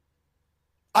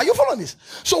 Are you following this?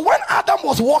 So when Adam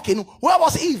was walking, where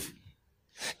was Eve?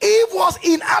 Eve was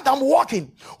in Adam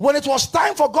walking. When it was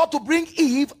time for God to bring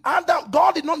Eve,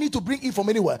 God did not need to bring Eve from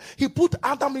anywhere. He put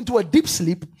Adam into a deep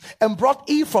sleep and brought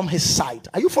Eve from his side.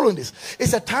 Are you following this?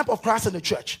 It's a type of Christ in the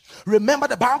church. Remember,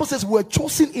 the Bible says we were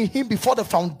chosen in him before the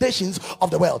foundations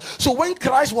of the world. So when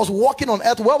Christ was walking on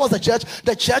earth, where was the church?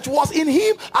 The church was in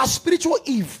him as spiritual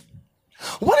Eve.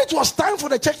 When it was time for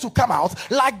the church to come out,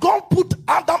 like God put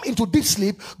Adam into deep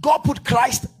sleep, God put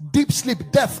Christ deep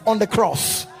sleep, death on the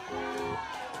cross.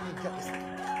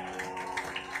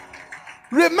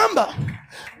 Remember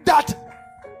that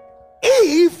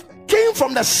Eve came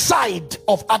from the side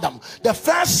of Adam. The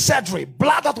first surgery,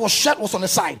 blood that was shed was on the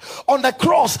side. On the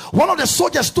cross, one of the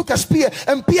soldiers took a spear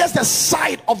and pierced the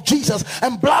side of Jesus,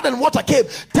 and blood and water came,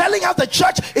 telling us the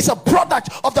church is a product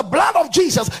of the blood of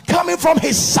Jesus coming from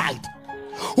his side.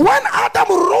 When Adam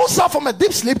rose up from a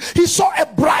deep sleep, he saw a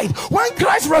bride. When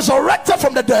Christ resurrected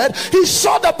from the dead, he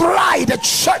saw the bride, the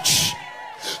church.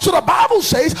 So the Bible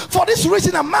says, for this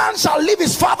reason a man shall leave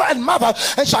his father and mother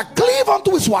and shall cleave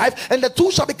unto his wife, and the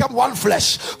two shall become one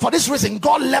flesh. For this reason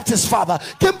God left his father,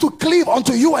 came to cleave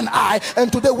unto you and I,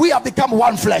 and today we have become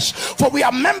one flesh. For we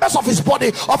are members of his body,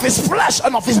 of his flesh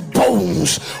and of his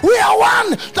bones. We are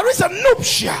one. There is a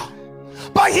nuptial.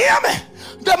 But hear me,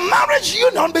 the marriage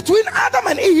union between Adam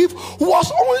and Eve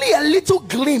was only a little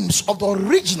glimpse of the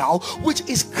original, which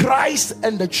is Christ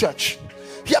and the church.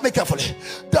 Hear me carefully.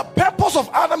 The purpose of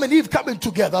Adam and Eve coming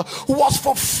together was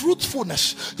for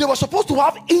fruitfulness. They were supposed to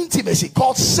have intimacy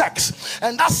called sex,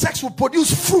 and that sex would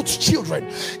produce fruit, children.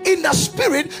 In the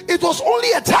spirit, it was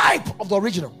only a type of the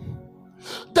original.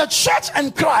 The church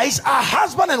and Christ are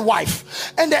husband and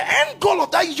wife, and the end goal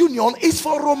of that union is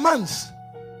for romance.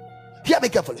 Hear me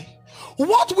carefully.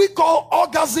 What we call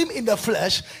orgasm in the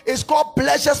flesh is called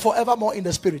pleasures forevermore in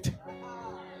the spirit.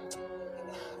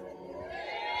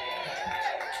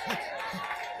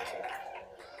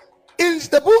 In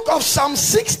the book of Psalm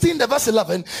 16, the verse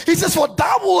 11, he says, for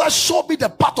thou wilt show me the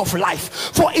path of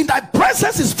life, for in thy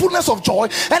presence is fullness of joy,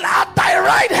 and at thy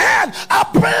right hand are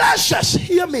pleasures.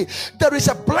 Hear me, there is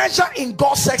a pleasure in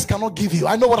God sex cannot give you.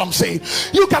 I know what I'm saying.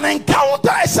 You can encounter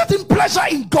a certain pleasure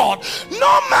in God.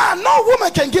 No man, no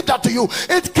woman can give that to you.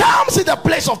 It comes in the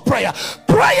place of prayer.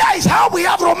 Prayer is how we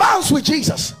have romance with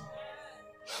Jesus.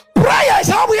 Prayer is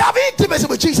how we have intimacy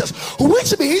with Jesus,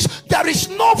 which means there is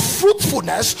no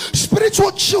fruitfulness,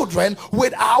 spiritual children,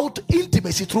 without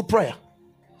intimacy through prayer.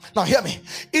 Now hear me,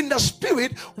 in the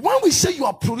spirit, when we say you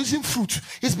are producing fruit,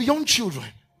 it's beyond children.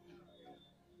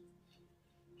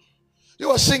 You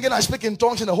were singing, I speak in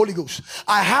tongues in the Holy Ghost.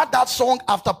 I had that song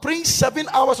after praying 7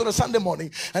 hours on a Sunday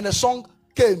morning, and the song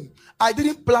came. I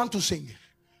didn't plan to sing.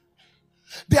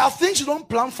 There are things you don't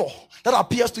plan for that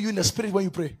appears to you in the spirit when you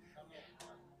pray.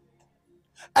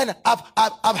 And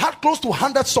I've had close to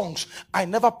 100 songs. I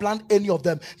never planned any of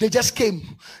them. They just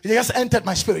came. They just entered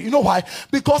my spirit. You know why?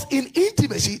 Because in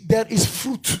intimacy there is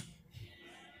fruit.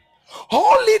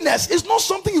 Holiness is not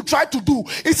something you try to do.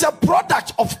 It's a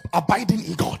product of abiding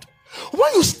in God.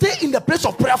 When you stay in the place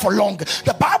of prayer for long,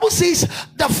 the Bible says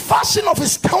the fashion of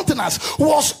his countenance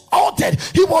was altered.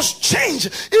 He was changed.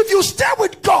 If you stay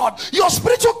with God, your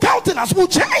spiritual countenance will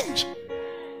change.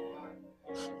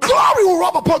 Glory will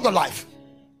rub upon your life.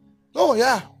 Oh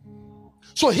yeah.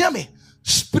 So hear me.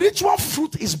 Spiritual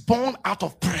fruit is born out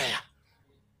of prayer.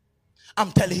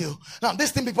 I'm telling you. Now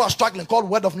this thing people are struggling, called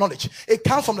word of knowledge. It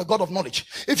comes from the God of knowledge.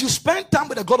 If you spend time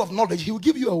with the God of knowledge, he will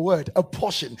give you a word, a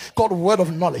portion called word of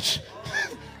knowledge.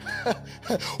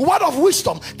 Word of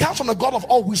wisdom comes from the God of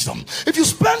all wisdom. If you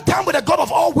spend time with the God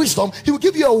of all wisdom, he will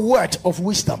give you a word of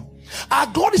wisdom. Our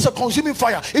God is a consuming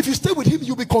fire. If you stay with him,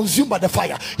 you'll be consumed by the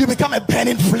fire. You become a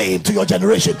burning flame to your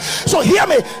generation. So hear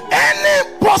me.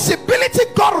 Any possibility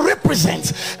God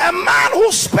represents, a man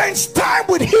who spends time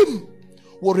with him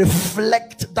will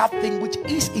reflect that thing which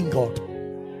is in God.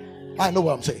 I know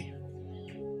what I'm saying.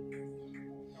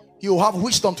 You have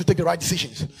wisdom to take the right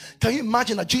decisions. Can you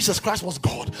imagine that Jesus Christ was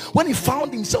God when he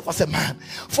found himself as a man?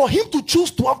 For him to choose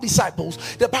 12 disciples,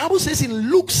 the Bible says in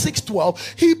Luke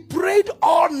 6:12, he prayed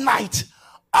all night.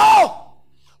 Oh,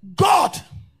 God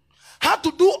had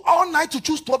to do all night to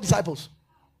choose 12 disciples.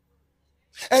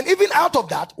 And even out of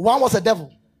that, one was a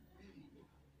devil.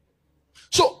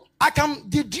 So I can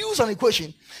deduce an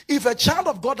equation. If a child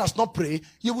of God does not pray,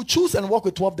 you will choose and walk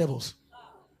with 12 devils.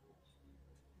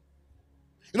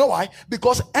 You know why?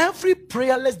 Because every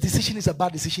prayerless decision is a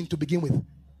bad decision to begin with.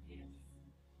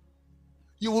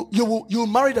 You will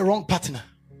marry the wrong partner.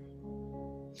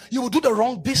 You will do the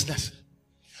wrong business.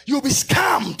 You'll be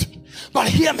scammed. But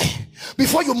hear me,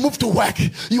 before you move to work,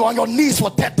 you are on your knees for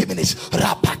 30 minutes.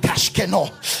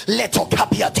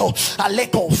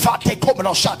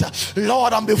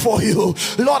 Lord, I'm before you.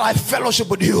 Lord, I fellowship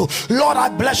with you. Lord, I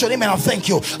bless your name and I thank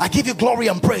you. I give you glory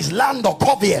and praise. Lando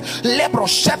Kovie, Lebro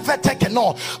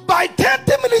Shefetekeno. By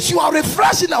 30 minutes, you are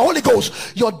refreshed in the Holy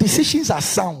Ghost. Your decisions are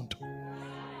sound.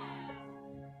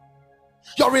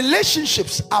 Your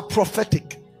relationships are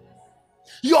prophetic.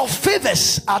 Your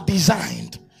favors are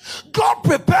designed. God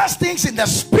prepares things in the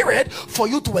spirit for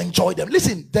you to enjoy them.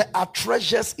 Listen, there are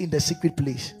treasures in the secret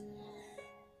place.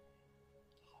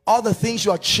 All the things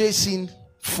you are chasing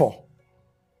for,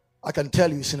 I can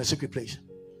tell you, it's in a secret place.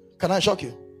 Can I shock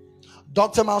you?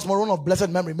 Dr. Miles Morone of blessed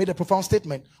memory made a profound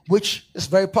statement, which is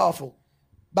very powerful.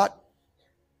 But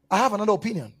I have another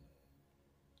opinion.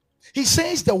 He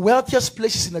says the wealthiest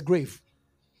place is in the grave.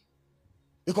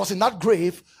 Because in that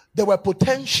grave, there were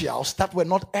potentials that were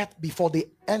not earthed before they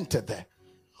entered there.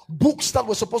 Books that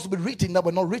were supposed to be written that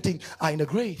were not written are in the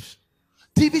graves.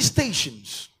 TV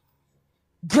stations,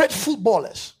 great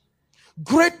footballers,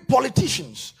 great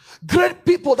politicians, great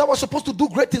people that were supposed to do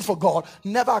great things for God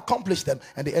never accomplished them,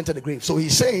 and they entered the grave. So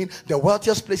he's saying the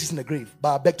wealthiest place is in the grave.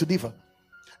 But I beg to differ.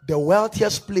 The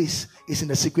wealthiest place is in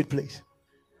the secret place.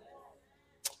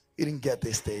 You didn't get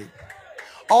this thing.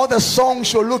 All the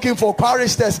songs you're looking for,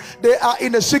 choristers, they are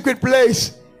in a secret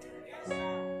place.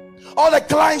 All the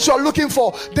clients you're looking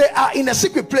for, they are in a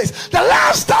secret place. The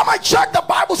last time I checked, the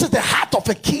Bible says the heart of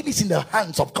a king is in the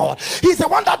hands of God. He's the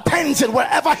one that turns it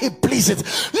wherever he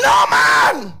pleases. No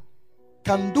man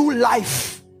can do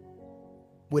life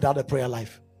without a prayer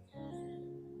life.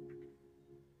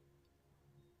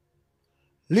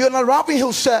 Leonard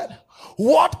Ravenhill said,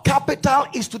 what capital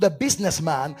is to the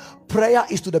businessman, prayer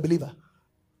is to the believer.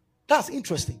 That's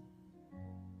interesting.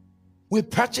 We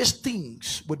purchase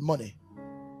things with money.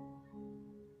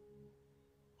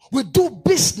 We do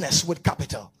business with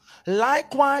capital.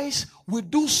 Likewise, we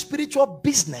do spiritual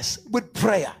business with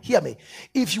prayer. Hear me.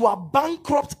 If you are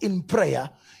bankrupt in prayer,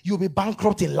 you'll be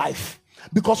bankrupt in life.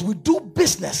 Because we do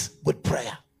business with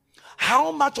prayer.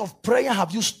 How much of prayer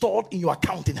have you stored in your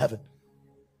account in heaven?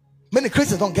 Many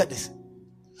Christians don't get this.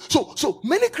 So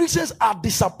many Christians are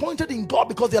disappointed in God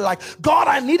because they're like, God,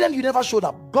 I need and you never showed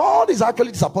up. God is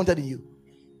actually disappointed in you.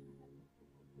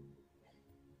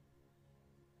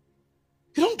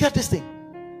 You don't get this thing.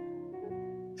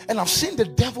 And I've seen the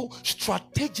devil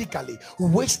strategically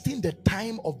wasting the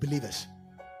time of believers.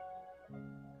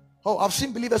 Oh, I've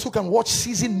seen believers who can watch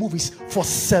season movies for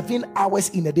 7 hours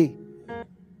in a day.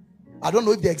 I don't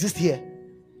know if they exist here.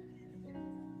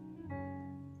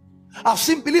 I've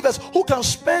seen believers who can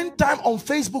spend time on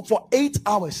Facebook for 8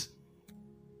 hours.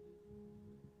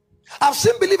 I've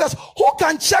seen believers who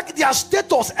can check their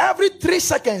status every 3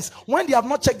 seconds when they have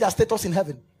not checked their status in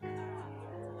heaven.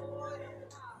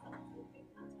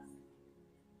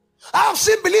 I've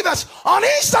seen believers on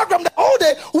Instagram the whole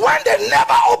day when they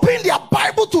never opened their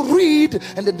Bible to read,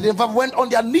 and they never went on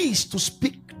their knees to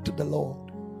speak to the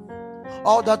Lord.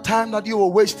 All that time that you were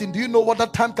wasting, do you know what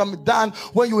that time can be done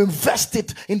when you invest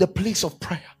it in the place of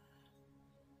prayer?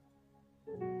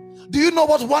 Do you know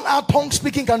what 1 hour tongue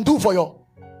speaking can do for you?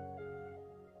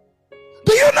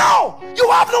 Do you know?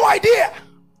 You have no idea.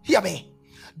 Hear me.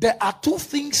 There are 2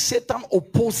 things Satan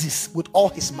opposes with all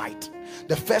his might.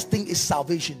 The first thing is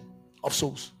salvation of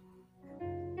souls.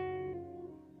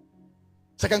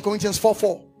 2 Corinthians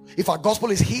 4:4. If our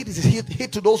gospel is hid, it is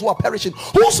hid to those who are perishing,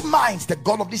 whose minds the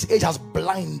God of this age has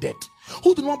blinded,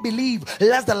 who do not believe,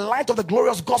 lest the light of the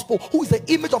glorious gospel, who is the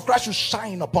image of Christ, should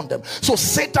shine upon them. So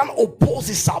Satan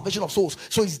opposes salvation of souls.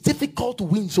 So it's difficult to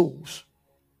win souls.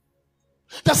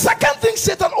 The second thing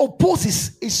Satan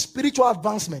opposes is spiritual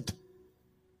advancement.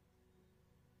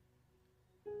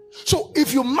 So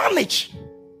if you manage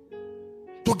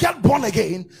to get born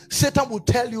again, Satan will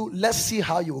tell you, let's see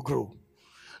how you will grow.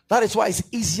 That is why it's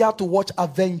easier to watch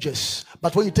Avengers,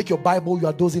 but when you take your Bible, you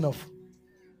are dozing off.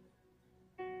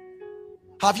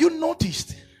 Have you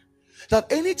noticed that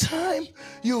anytime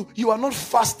you are not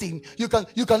fasting, you can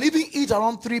even eat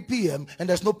around 3 p.m. and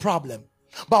there's no problem?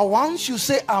 But once you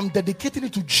say, I'm dedicating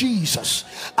it to Jesus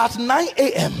at 9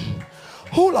 a.m.,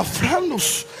 hula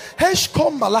franus,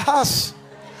 heshkom malahas.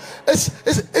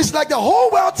 It's like the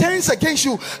whole world turns against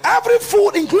you. Every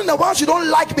food, including the ones you don't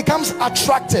like, becomes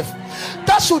attractive.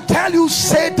 That should tell you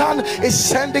Satan is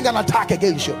sending an attack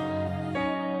against you.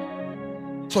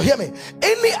 So hear me.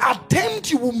 Any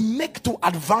attempt you will make to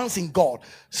advance in God,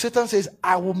 Satan says,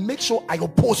 I will make sure I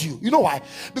oppose you. You know why?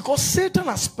 Because Satan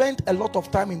has spent a lot of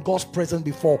time in God's presence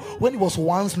before, when he was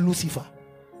once Lucifer.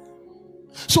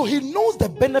 So he knows the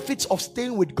benefits of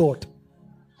staying with God.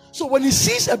 So when he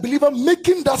sees a believer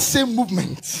making that same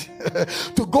movement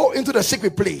to go into the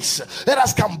secret place, let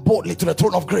us come boldly to the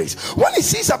throne of grace. When he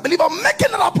sees a believer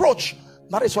making an approach,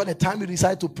 that is when the time you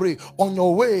decide to pray, on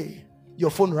your way,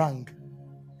 your phone rang.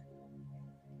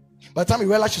 By the time you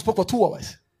realize you spoke for 2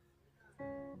 hours.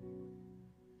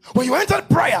 When you entered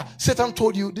prayer, Satan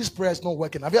told you this prayer is not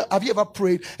working. Have you ever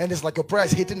prayed and it's like your prayer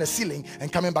is hitting the ceiling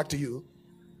and coming back to you?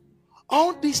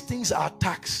 All these things are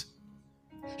attacks.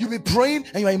 You'll be praying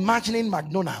and you're imagining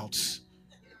McDonald's.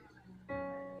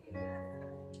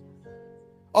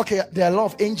 Okay, there are a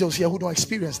lot of angels here who don't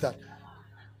experience that.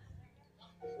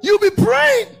 You'll be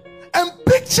praying and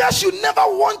pictures you never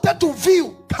wanted to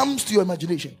view comes to your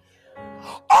imagination.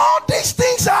 All these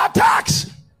things are attacks.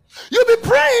 You'll be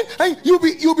praying and you'll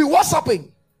be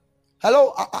WhatsApping.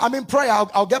 Hello, I'm in prayer.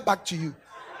 I'll get back to you.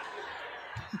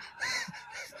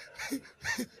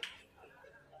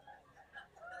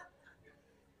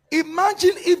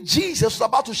 Imagine if Jesus was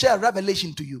about to share a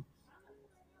revelation to you.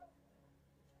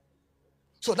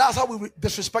 So that's how we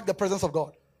disrespect the presence of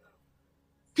God.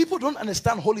 People don't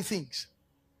understand holy things.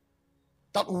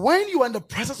 That when you are in the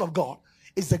presence of God,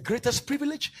 it's the greatest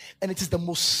privilege and it is the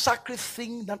most sacred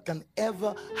thing that can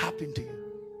ever happen to you.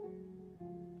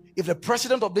 If the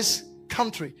president of this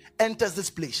country enters this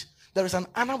place, there is an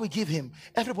honor we give him.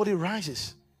 Everybody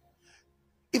rises.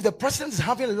 If the president is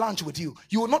having lunch with you,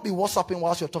 you will not be WhatsApping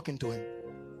whilst you're talking to him.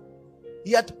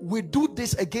 Yet we do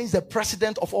this against the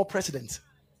president of all presidents,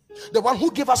 the one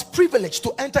who gave us privilege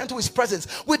to enter into his presence.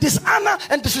 We dishonor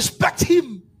and disrespect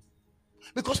him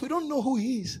because we don't know who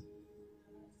he is.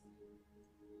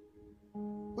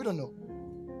 We don't know.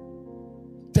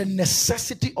 The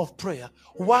necessity of prayer.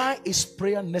 Why is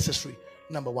prayer necessary?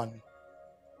 Number one,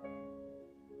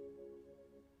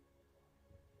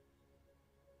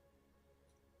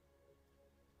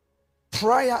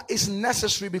 prayer is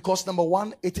necessary because number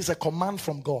one, it is a command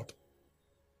from God.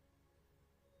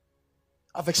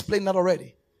 I've explained that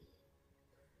already.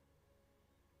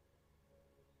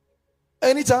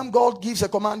 Anytime God gives a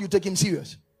command, you take him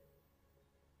serious.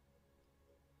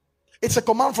 It's a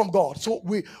command from God. So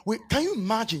we can you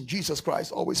imagine Jesus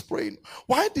Christ always praying?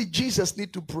 Why did Jesus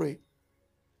need to pray?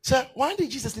 Sir, why did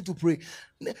Jesus need to pray?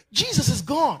 Jesus is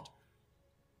God.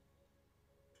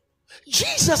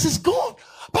 Jesus is God.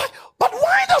 But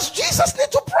why does Jesus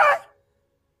need to pray?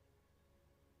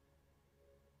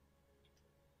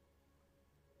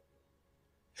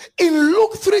 In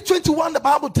Luke 3:21, the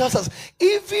Bible tells us,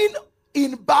 even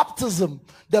in baptism,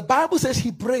 the Bible says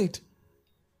he prayed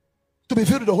to be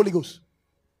filled with the Holy Ghost.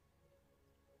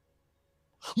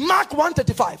 Mark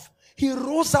 1:35, He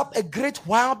rose up a great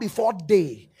while before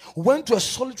day, went to a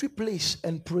solitary place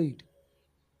and prayed.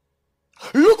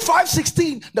 Luke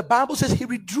 5:16, the Bible says he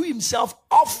withdrew himself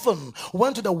often,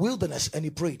 went to the wilderness and he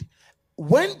prayed.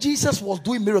 When Jesus was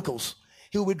doing miracles,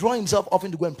 he would withdraw himself often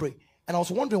to go and pray. And I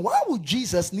was wondering, why would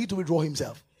Jesus need to withdraw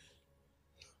himself?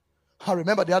 I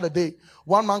remember the other day,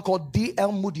 one man called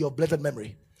D.L. Moody of blessed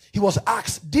memory. He was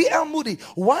asked, D.L. Moody,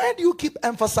 why do you keep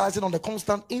emphasizing on the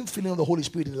constant infilling of the Holy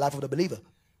Spirit in the life of the believer?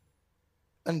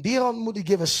 And D.L. Moody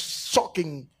gave a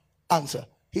shocking answer.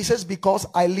 He says, because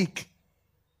I leak.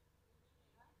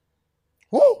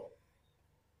 Whoa!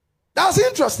 That's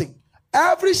interesting.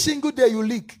 Every single day you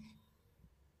leak.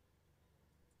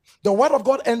 The word of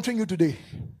God entering you today,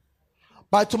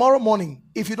 by tomorrow morning,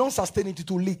 if you don't sustain it,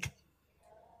 it will leak.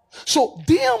 So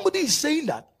D.L. Moody is saying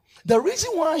that the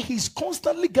reason why he's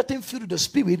constantly getting filled with the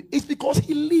Spirit is because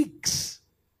he leaks.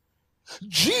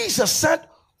 Jesus said,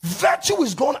 virtue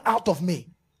is gone out of me.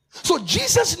 So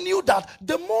Jesus knew that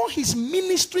the more he's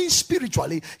ministering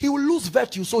spiritually, he will lose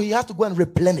virtue, so he has to go and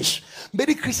replenish.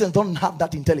 Many Christians don't have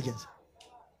that intelligence.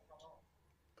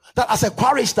 That as a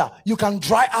chorister, you can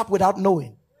dry up without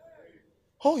knowing.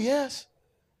 Oh yes.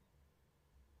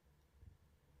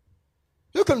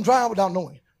 You can dry up without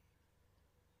knowing.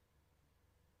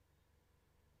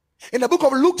 In the book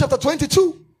of Luke chapter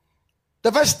 22,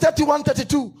 the verse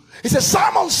 31-32, he says,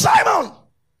 Simon, Simon,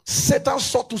 Satan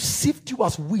sought to sift you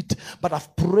as wheat, but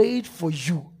I've prayed for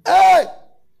you. Hey!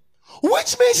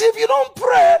 Which means if you don't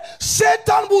pray,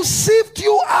 Satan will sift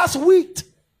you as wheat.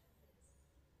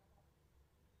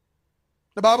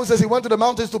 The Bible says he went to the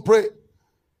mountains to pray.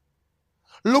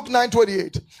 Luke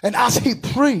 9:28. And as he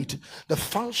prayed, the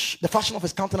fashion of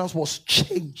his countenance was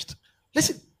changed.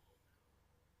 Listen.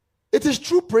 It is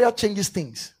true prayer changes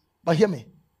things. But hear me.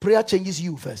 Prayer changes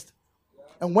you first.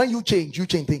 And when you change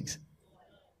things.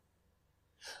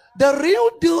 The real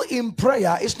deal in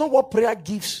prayer is not what prayer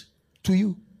gives to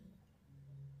you.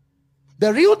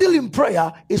 The real deal in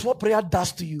prayer is what prayer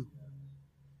does to you.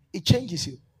 It changes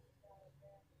you.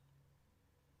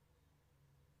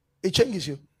 It changes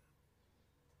you.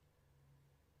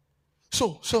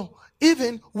 So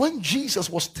even when Jesus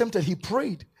was tempted, he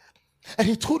prayed. And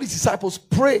he told his disciples,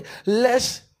 pray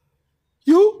lest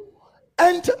you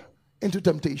enter into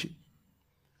temptation.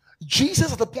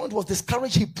 Jesus at the point was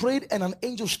discouraged. He prayed and an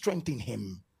angel strengthened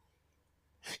him.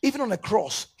 Even on the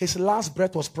cross, his last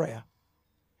breath was prayer.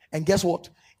 And guess what?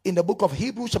 In the book of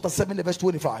Hebrews chapter 7 verse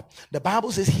 25, the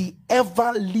Bible says he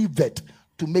ever liveth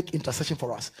to make intercession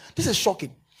for us. This is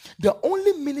shocking. The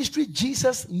only ministry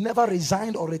Jesus never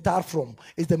resigned or retired from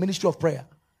is the ministry of prayer.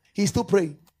 He's still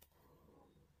praying.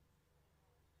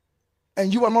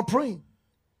 And you are not praying.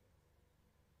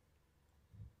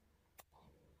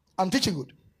 I'm teaching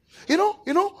good. Do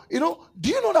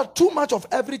you know that too much of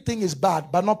everything is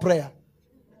bad, but not prayer?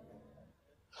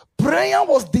 Prayer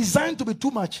was designed to be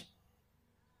too much.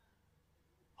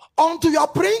 Until you are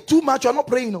praying too much, you are not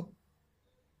praying. No.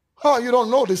 Oh, you don't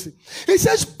know this thing. He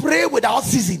says pray without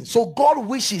ceasing. So God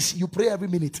wishes you pray every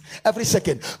minute, every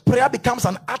second. Prayer becomes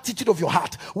an attitude of your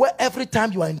heart, where every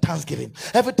time you are in thanksgiving,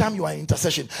 every time you are in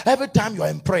intercession, every time you are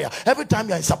in prayer, every time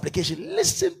you are in supplication.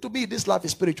 Listen to me, this life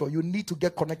is spiritual. You need to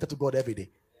get connected to God every day.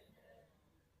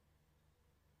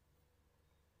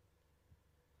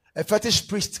 A fetish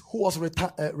priest who was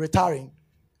retiring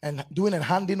and doing a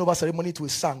handing over ceremony to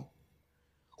his son,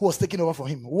 who was taking over from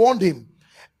him, warned him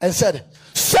and said,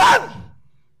 son,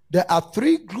 there are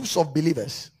 3 groups of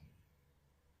believers.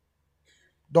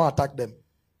 Don't attack them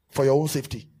for your own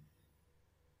safety.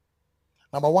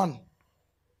 Number 1,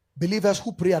 believers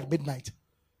who pray at midnight.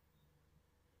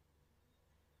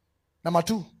 Number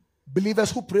 2,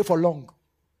 believers who pray for long.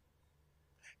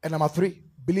 And number 3,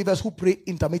 believers who pray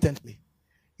intermittently.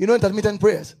 You know intermittent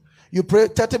prayers? You pray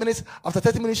 30 minutes. After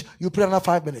 30 minutes, you pray another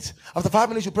 5 minutes. After 5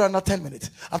 minutes, you pray another 10 minutes.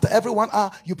 After every 1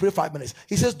 hour, you pray 5 minutes.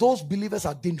 He says those believers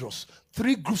are dangerous.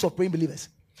 3 groups of praying believers.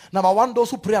 Number 1, those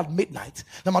who pray at midnight.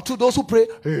 Number 2, those who pray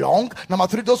long. Number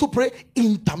 3, those who pray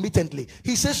intermittently.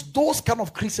 He says those kind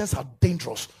of Christians are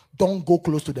dangerous. Don't go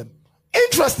close to them.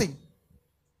 Interesting.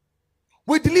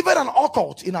 We delivered an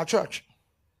occult in our church.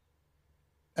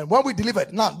 And when we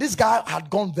delivered, now this guy had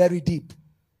gone very deep.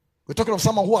 We're talking of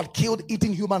someone who had killed,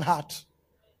 eating human hearts.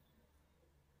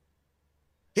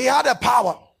 He had a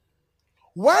power.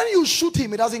 When you shoot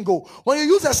him, it doesn't go. When you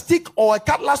use a stick or a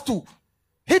cutlass to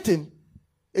hit him,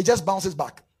 it just bounces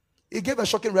back. He gave a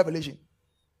shocking revelation.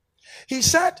 He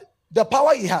said the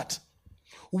power he had.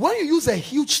 When you use a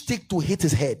huge stick to hit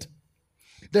his head,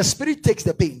 the spirit takes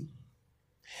the pain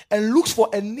and looks for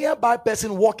a nearby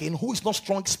person walking who is not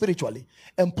strong spiritually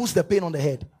and puts the pain on the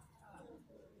head.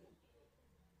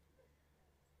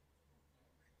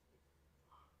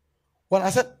 When I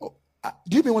said,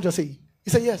 do you mean what you're saying? He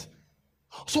said, yes.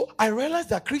 So I realized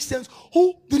that Christians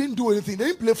who didn't do anything, they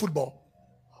didn't play football.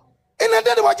 And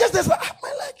then they were just there,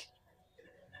 my leg.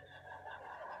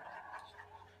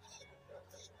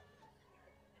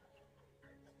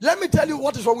 Let me tell you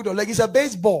what is wrong with your leg. It's a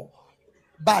baseball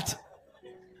bat.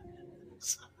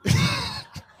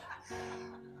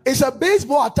 It's a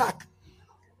baseball attack.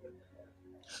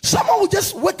 Someone will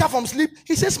just wake up from sleep.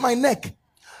 He says, my neck.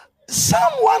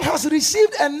 Someone has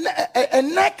received a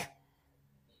neck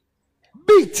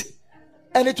beat,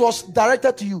 and it was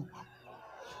directed to you.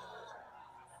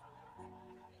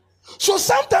 So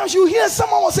sometimes you hear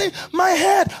someone was saying, my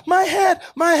head, my head,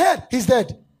 my head. He's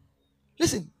dead.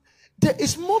 Listen, there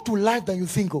is more to life than you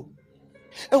think of.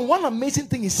 And one amazing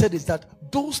thing he said is that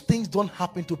those things don't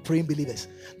happen to praying believers.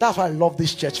 That's why I love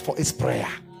this church, for its prayer.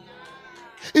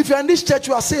 If you're in this church,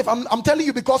 you are safe. I'm telling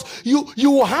you, because you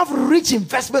will have rich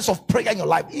investments of prayer in your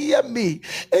life. Hear me.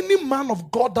 Any man of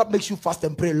God that makes you fast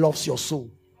and pray loves your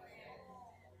soul.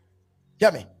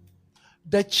 Hear me.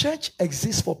 The church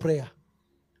exists for prayer.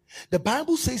 The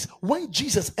Bible says when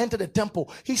Jesus entered the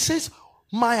temple, he says,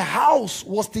 my house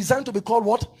was designed to be called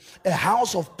what? A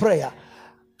house of prayer.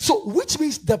 So, which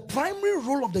means the primary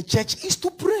role of the church is to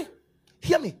pray.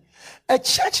 Hear me. A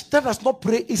church that does not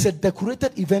pray is a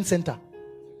decorated event center.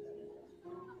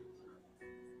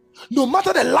 No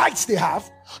matter the lights they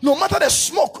have, no matter the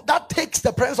smoke, that takes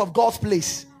the presence of God's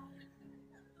place.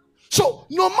 So,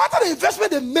 no matter the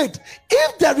investment they made,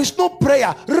 if there is no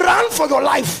prayer, run for your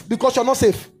life, because you're not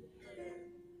safe.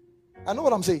 I know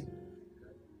what I'm saying.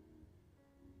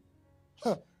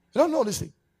 You don't know this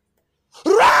thing.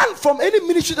 Run from any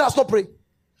ministry that does not pray,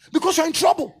 because you're in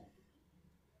trouble.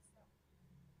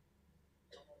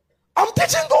 I'm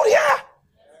teaching God here.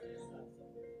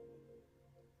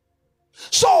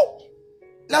 So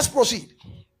let's proceed.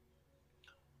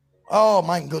 Oh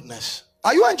my goodness.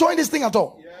 Are you enjoying this thing at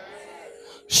all? Yes.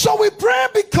 So we pray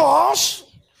because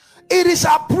it is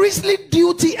our priestly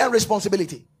duty and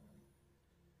responsibility.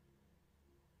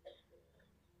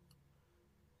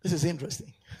 This is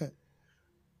interesting.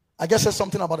 I guess there's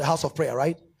something about the house of prayer,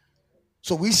 right?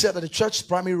 So we said that the church's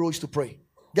primary role is to pray.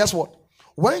 Guess what?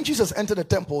 When Jesus entered the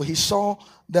temple, he saw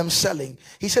them selling.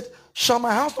 He said, shall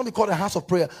my house not be called a house of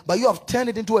prayer, but you have turned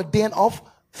it into a den of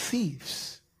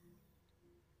thieves?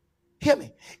 Hear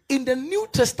me. In the New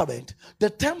Testament,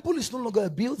 the temple is no longer a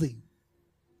building.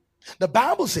 The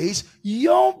Bible says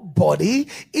your body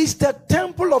is the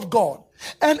temple of God.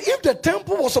 And if the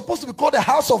temple was supposed to be called a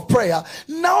house of prayer,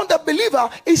 now the believer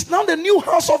is now the new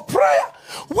house of prayer,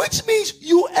 which means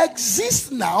you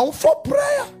exist now for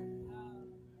prayer.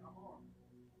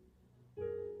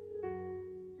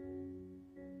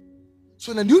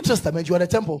 So in the New Testament, you are the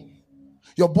temple.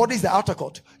 Your body is the outer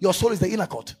court, your soul is the inner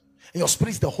court, and your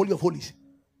spirit is the Holy of Holies.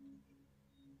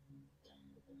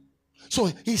 So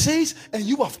he says, and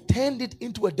you have turned it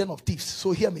into a den of thieves.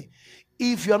 So hear me.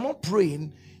 If you are not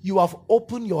praying, you have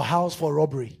opened your house for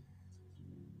robbery.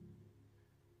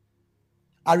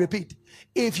 I repeat,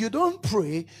 if you don't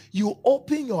pray, you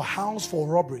open your house for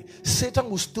robbery. Satan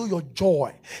will steal your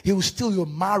joy. He will steal your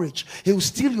marriage. He will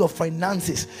steal your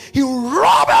finances. He will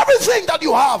rob everything that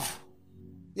you have.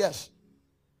 Yes.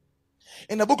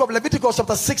 In the book of Leviticus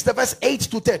chapter 6, the verse 8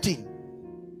 to 13,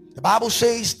 the Bible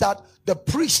says that the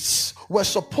priests were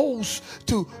supposed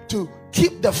to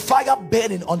keep the fire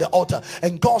burning on the altar.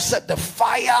 And God said the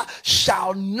fire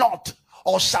shall not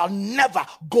or shall never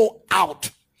go out.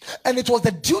 And it was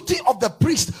the duty of the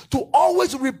priest to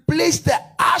always replace the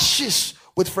ashes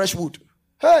with fresh wood.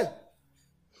 Hey!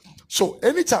 So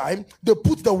anytime they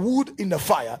put the wood in the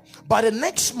fire, by the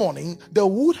next morning, the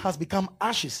wood has become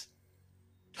ashes.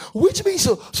 Which means,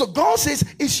 so God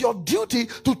says it's your duty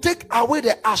to take away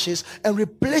the ashes and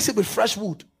replace it with fresh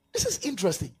wood. This is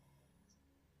interesting.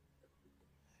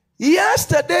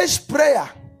 Yesterday's prayer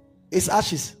is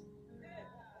ashes.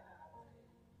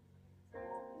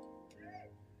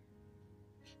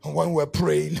 When we were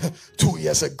praying 2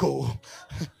 years ago,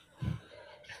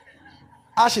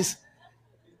 ashes.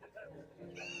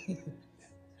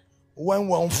 When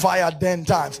we're on fire 10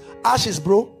 times, ashes,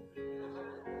 bro.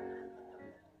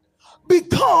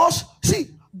 Because, see,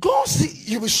 God,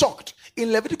 you'll be shocked.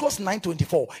 In Leviticus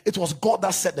 9:24, it was God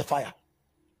that set the fire.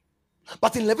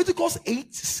 But in Leviticus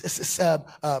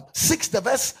 6, the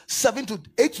verse 7 to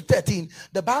 8 to 13,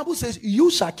 the Bible says,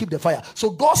 you shall keep the fire. So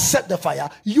God set the fire,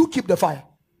 you keep the fire.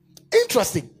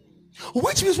 Interesting.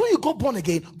 Which means when you got born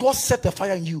again, God set the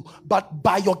fire in you. But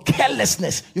by your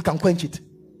carelessness, you can quench it.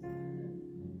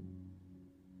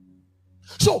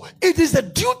 So it is the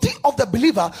duty of the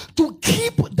believer to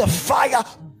keep the fire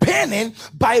maintaining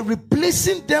by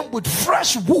replacing them with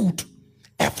fresh wood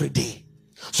every day.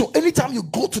 So anytime you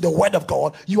go to the word of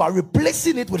God, you are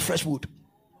replacing it with fresh wood.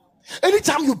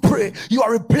 Anytime you pray, you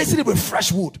are replacing it with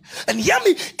fresh wood. And hear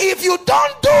me, if you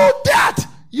don't do that,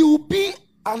 you will be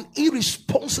an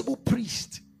irresponsible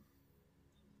priest,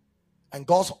 and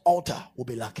God's altar will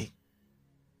be lacking.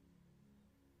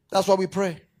 That's why we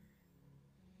pray,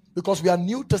 because we are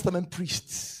New Testament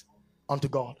priests unto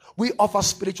God. We offer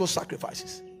spiritual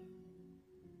sacrifices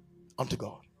unto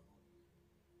God.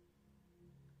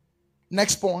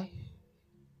 Next point.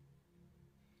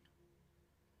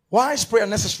 Why is prayer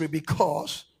necessary?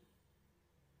 Because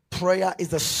prayer is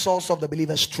the source of the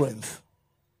believer's strength.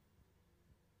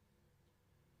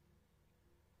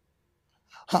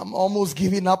 I'm almost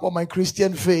giving up on my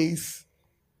Christian faith.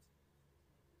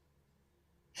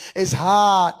 It's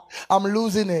hard. I'm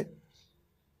losing it.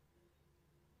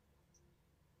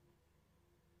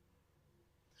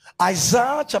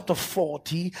 Isaiah chapter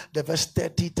 40, the verse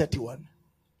 30, 31.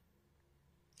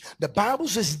 The Bible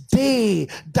says, they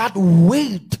that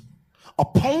wait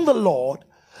upon the Lord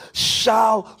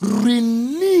shall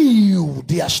renew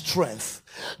their strength.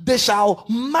 They shall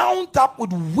mount up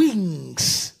with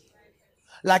wings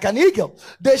like an eagle.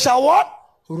 They shall what?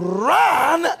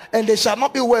 Run, and they shall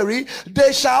not be weary.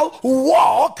 They shall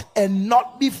walk and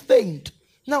not be faint.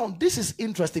 Now, this is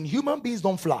interesting. Human beings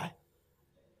don't fly.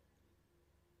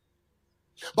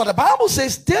 But the Bible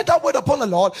says, they that wait upon the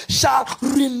Lord shall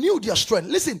renew their strength.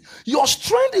 Listen, your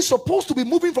strength is supposed to be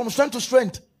moving from strength to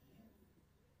strength.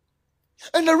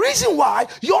 And the reason why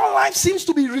your life seems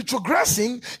to be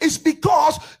retrogressing is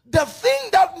because the thing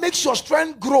that makes your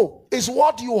strength grow is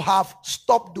what you have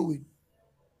stopped doing.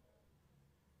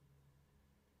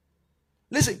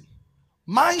 Listen,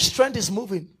 my strength is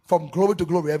moving from glory to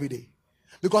glory every day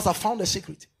because I found a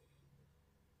secret.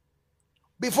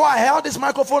 Before I held this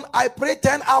microphone, I prayed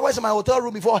 10 hours in my hotel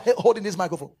room before holding this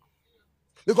microphone.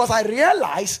 Because I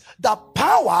realized that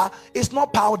power is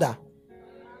not powder.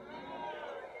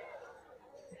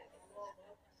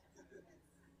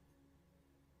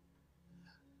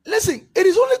 Listen, it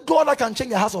is only God that can change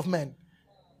the hearts of men.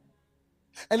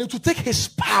 And it will take his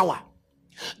power.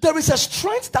 There is a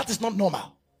strength that is not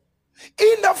normal.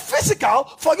 In the physical,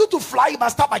 for you to fly, you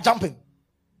must start by jumping.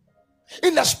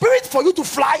 In the spirit, for you to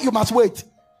fly, you must wait.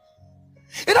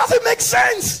 It doesn't make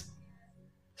sense.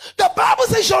 The Bible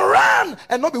says you shall run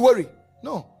and not be weary.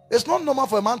 No, it's not normal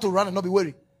for a man to run and not be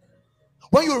weary.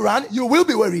 When you run, you will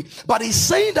be weary. But he's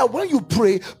saying that when you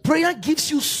pray, prayer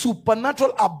gives you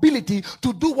supernatural ability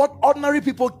to do what ordinary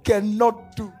people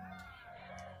cannot do.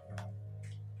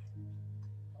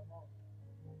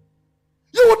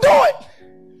 You will do it.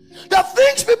 The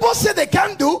things people say they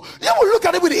can't do, you will look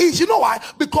at it with ease. You know why?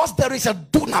 Because there is a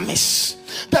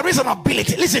dunamis. There is an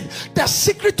ability. Listen, the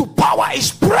secret to power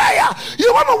is prayer.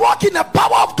 You want to walk in the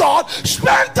power of God,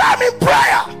 spend time in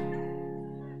prayer.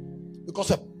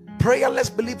 Because a prayerless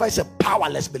believer is a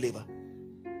powerless believer.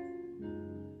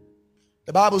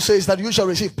 The Bible says that you shall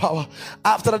receive power.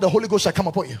 After that, the Holy Ghost shall come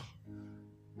upon you.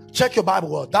 Check your Bible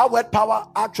word. That word power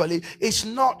actually is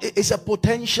not, it's a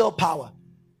potential power.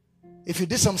 If you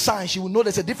did some science, you will know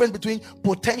there's a difference between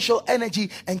potential energy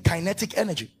and kinetic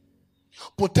energy.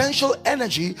 Potential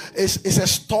energy is a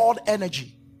stored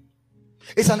energy.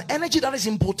 It's an energy that is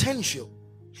in potential.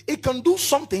 It can do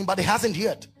something, but it hasn't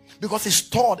yet, because it's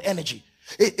stored energy.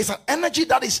 It's an energy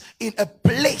that is in a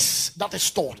place that is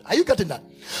stored. Are you getting that?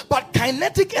 But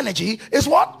kinetic energy is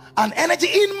what? An energy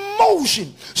in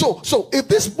motion. So if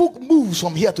this book moves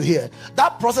from here to here,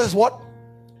 that process is what?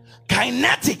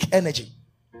 Kinetic energy.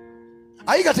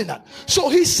 Are you getting that? So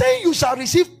he's saying you shall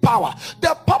receive power.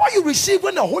 The power you receive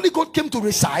when the Holy Ghost came to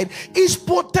reside is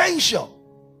potential.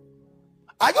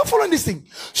 Are you following this thing?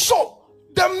 So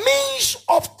the means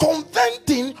of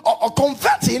converting or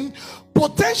converting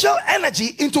potential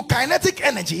energy into kinetic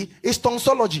energy is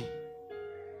tonsology.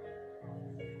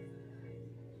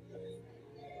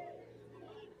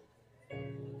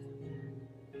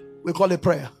 We call it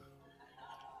prayer.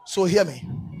 So hear me.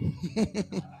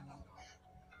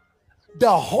 The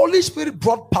Holy Spirit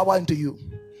brought power into you,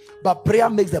 but prayer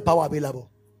makes the power available.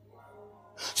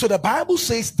 So the Bible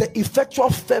says the effectual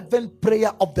fervent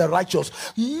prayer of the righteous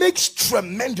makes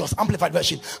tremendous, amplified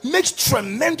version, makes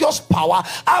tremendous power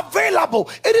available.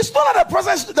 It is not that the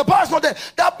presence, the power is not there.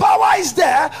 The power is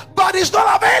there, but it's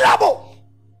not available.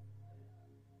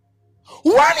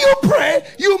 When you pray,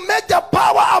 you make the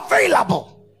power available.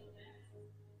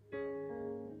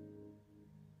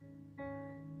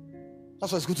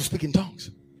 That's why it's good to speak in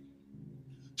tongues.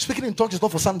 Speaking in tongues is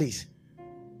not for Sundays.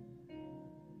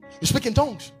 You speak in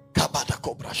tongues.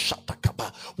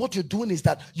 What you're doing is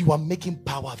that you are making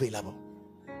power available.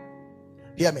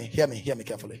 Hear me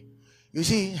carefully. You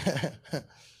see,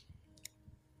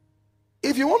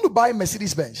 if you want to buy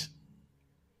Mercedes Benz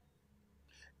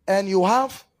and you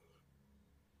have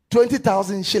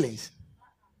 20,000 shillings,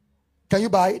 can you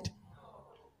buy it?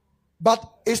 But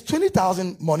is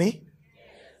 20,000 money?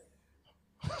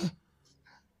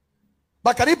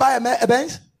 But can you buy a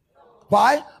Benz?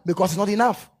 Why? Because it's not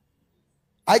enough.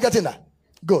 Are you getting that?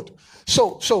 Good.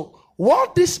 So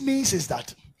what this means is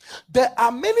that there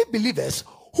are many believers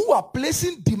who are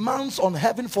placing demands on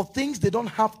heaven for things they don't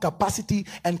have capacity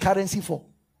and currency for.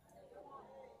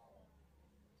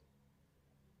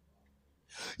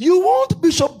 You want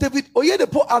Bishop David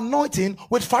Oyedepo anointing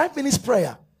with 5 minutes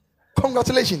prayer.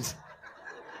 Congratulations.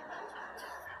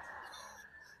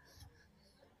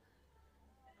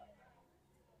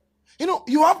 You know,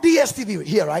 you have DSTV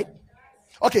here, right?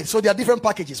 Okay, so there are different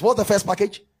packages. What's the first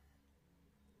package?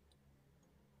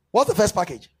 What's the first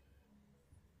package?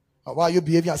 Why are you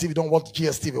behaving as if you don't want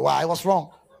GSTV? Why? I was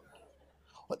wrong.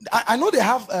 I know they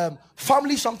have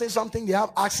family something. They have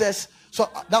access. So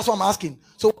that's what I'm asking.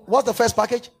 So what's the first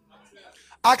package?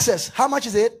 Access. How much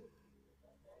is it?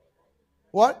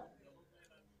 What?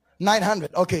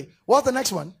 900. Okay. What's the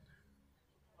next one?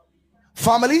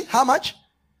 Family. How much?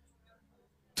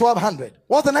 1,200.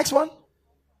 What's the next one?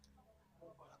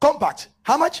 Compact.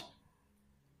 How much?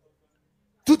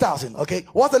 2,000. Okay.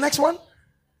 What's the next one?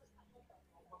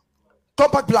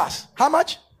 Compact Plus. How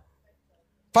much?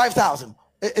 5,000.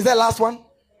 Is that last one?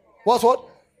 What's what?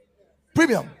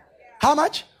 Premium. How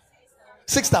much?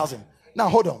 6,000. Now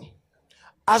hold on.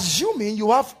 Assuming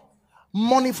you have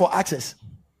money for access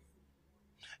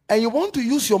and you want to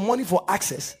use your money for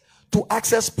access to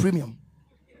access premium.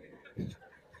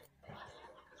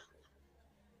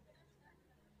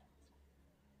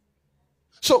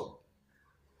 So,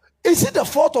 is it the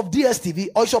fault of DSTV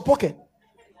or is your pocket?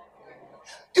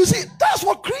 You see, that's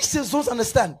what Christians don't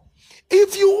understand.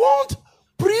 If you want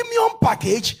premium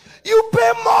package, you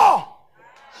pay more.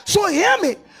 So hear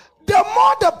me. The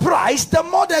more the price, the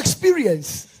more the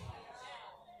experience.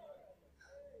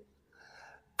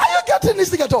 Are you getting this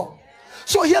thing at all?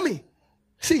 So hear me.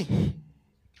 See,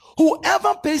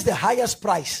 whoever pays the highest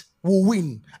price will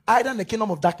win, either in the kingdom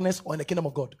of darkness or in the kingdom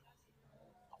of God.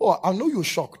 Oh, I know you're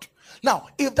shocked. Now,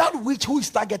 if that witch who is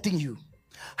targeting you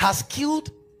has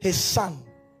killed his son,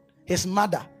 his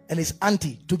mother, and his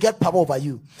auntie to get power over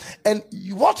you, and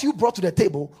what you brought to the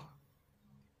table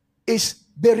is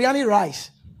biryani rice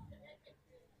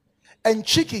and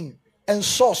chicken and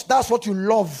sauce, that's what you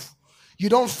love. You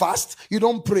don't fast, you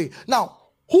don't pray. Now,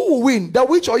 who will win, the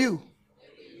witch or you?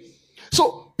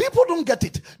 So people don't get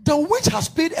it. The witch has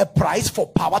paid a price for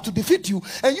power to defeat you,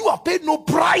 and you have paid no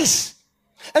price.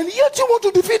 And yet you want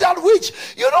to defeat that witch.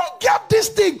 You don't get this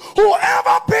thing.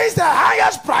 Whoever pays the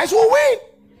highest price will win.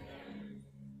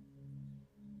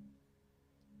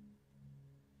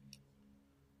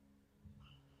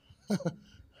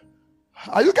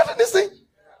 Are you getting this thing?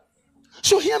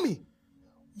 So hear me.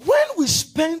 When we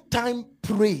spend time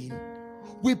praying,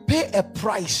 we pay a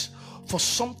price for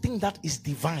something that is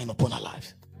divine upon our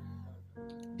lives.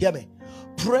 Hear me.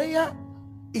 Prayer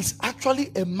is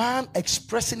actually a man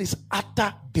expressing his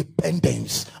utter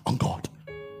dependence on God.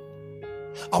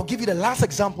 I'll give you the last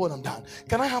example and I'm done.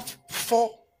 Can I have 4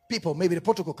 people? Maybe the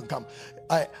protocol can come.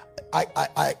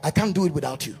 I can't do it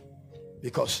without you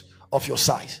because of your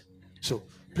size. So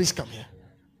please come here.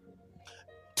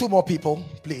 2 more people,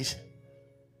 please.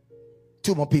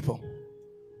 2 more people.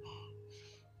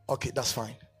 Okay, that's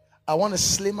fine. I want a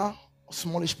slimmer,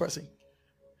 smallish person.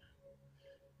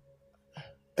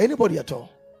 Anybody at all?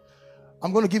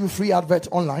 I'm going to give you free advert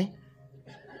online.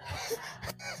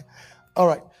 All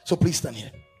right. So please stand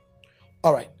here.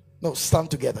 All right. No,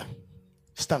 stand together.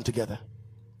 Stand together.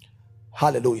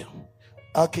 Hallelujah.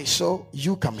 Okay, so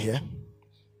you come here.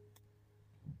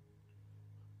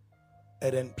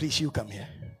 And then please you come here.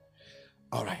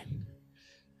 All right.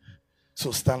 So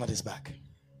stand at his back.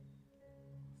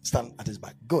 Stand at his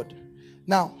back. Good.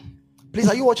 Now, please,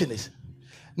 are you watching this?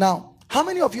 Now, how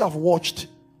many of you have watched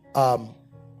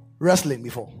wrestling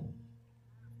before?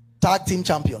 Tag team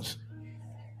champions.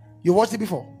 You watched it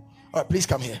before? All right, please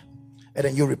come here. And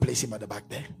then you replace him at the back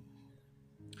there.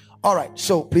 All right,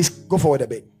 so please go forward a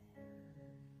bit.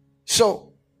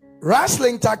 So,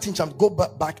 wrestling tag team champions, go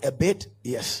back a bit.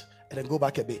 Yes. And then go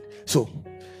back a bit. So,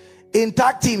 in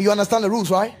tag team, you understand the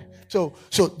rules, right? So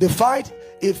the fight,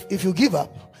 if you give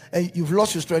up and you've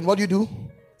lost your strength, what do?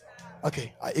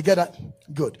 Okay, you get that?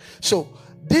 Good. So,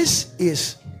 this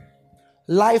is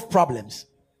life problems,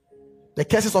 the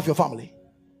cases of your family.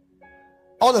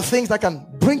 all the things that can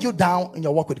bring you down in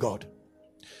your walk with God.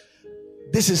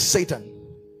 This is Satan.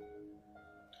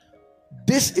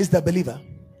 This is the believer.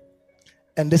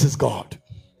 And this is God.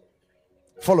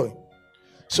 Following.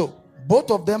 So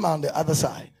both of them are on the other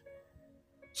side.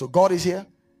 So God is here,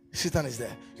 Satan is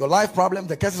there. Your life problem,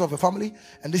 the cases of your family,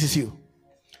 and this is you.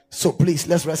 So please,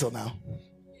 let's wrestle now.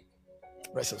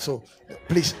 Wrestle. So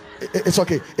please, it's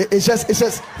okay. It's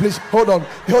just please hold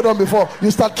on before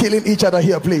you start killing each other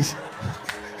here, please.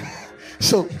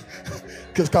 So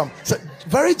because come, so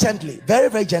very gently, very,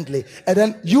 very gently, and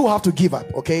then you have to give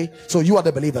up. Okay, so you are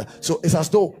the believer. So it's as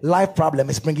though life problem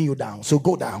is bringing you down. So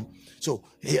go down. So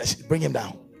yes, bring him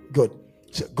down. Good.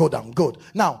 So go down. Good.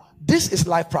 Now this is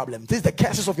life problem. This is the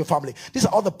curses of your family. These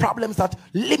are all the problems that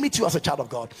limit you as a child of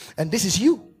God. And this is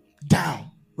you down.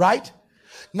 Right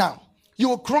now,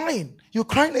 you're crying. You're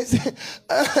crying and saying,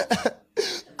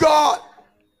 God,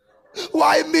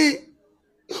 why me?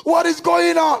 What is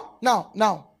going on? Now,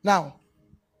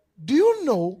 do you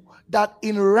know that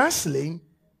in wrestling,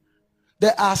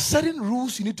 there are certain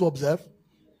rules you need to observe?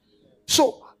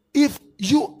 So, if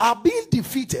you are being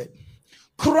defeated,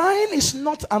 crying is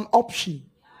not an option.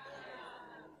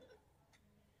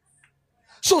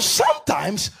 So,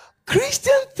 sometimes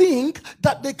Christians think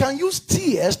that they can use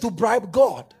tears to bribe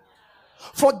God,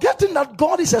 forgetting that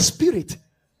God is a spirit.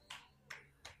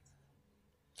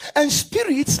 And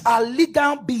spirits are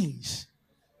legal beings.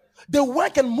 They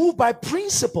work and move by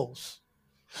principles.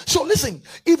 So listen,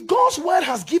 if God's word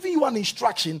has given you an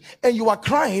instruction and you are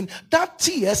crying, that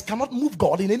tears cannot move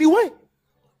God in any way.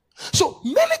 So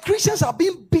many Christians are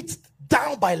being beat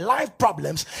down by life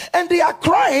problems and they are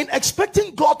crying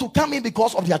expecting God to come in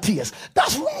because of their tears.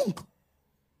 That's wrong.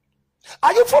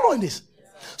 Are you following this?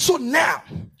 So now,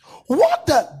 what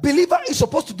the believer is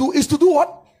supposed to do is to do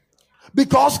what?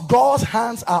 Because God's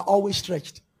hands are always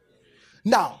stretched.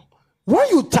 Now, when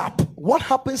you tap, what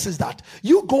happens is that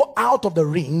you go out of the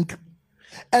ring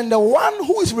and the one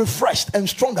who is refreshed and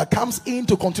stronger comes in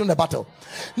to continue the battle.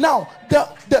 Now,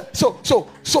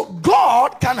 so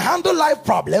God can handle life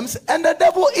problems and the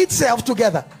devil itself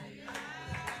together.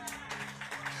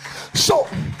 So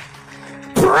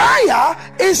prayer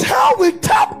is how we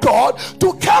tap God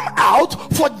to come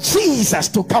out for Jesus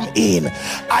to come in.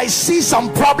 I see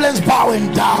some problems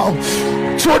bowing down.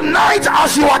 Tonight,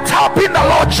 as you are tapping the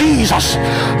Lord Jesus,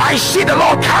 I see the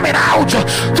Lord coming out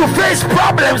to face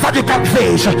problems that you can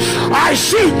face. I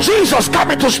see Jesus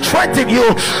coming to strengthen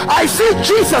you. I see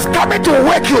Jesus coming to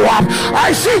wake you up.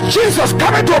 I see Jesus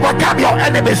coming to overcome your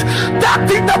enemies. That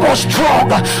thing that was strong,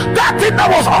 that thing that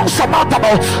was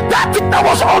unsurmountable, that thing that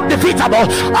was undefeatable,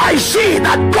 I see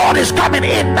that God is coming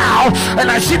in now,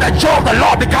 and I see the joy of the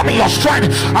Lord becoming your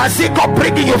strength. I see God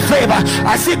bringing you favor.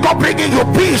 I see God bringing you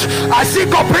peace. I see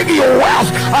God bringing you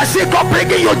wealth. I see God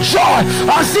bringing you joy.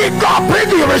 I see God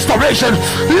bringing you restoration.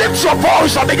 Lift your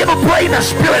voice and begin to pray in the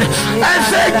spirit and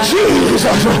say,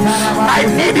 Jesus, I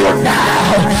need you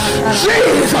now.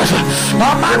 Jesus,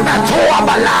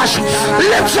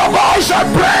 lift your voice and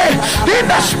pray in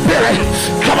the spirit.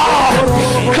 Come on,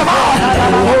 come on.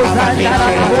 Come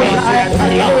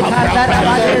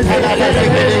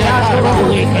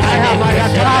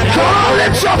on,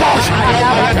 lift your voice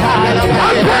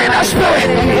and pray in the spirit.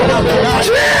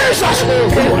 Jesus,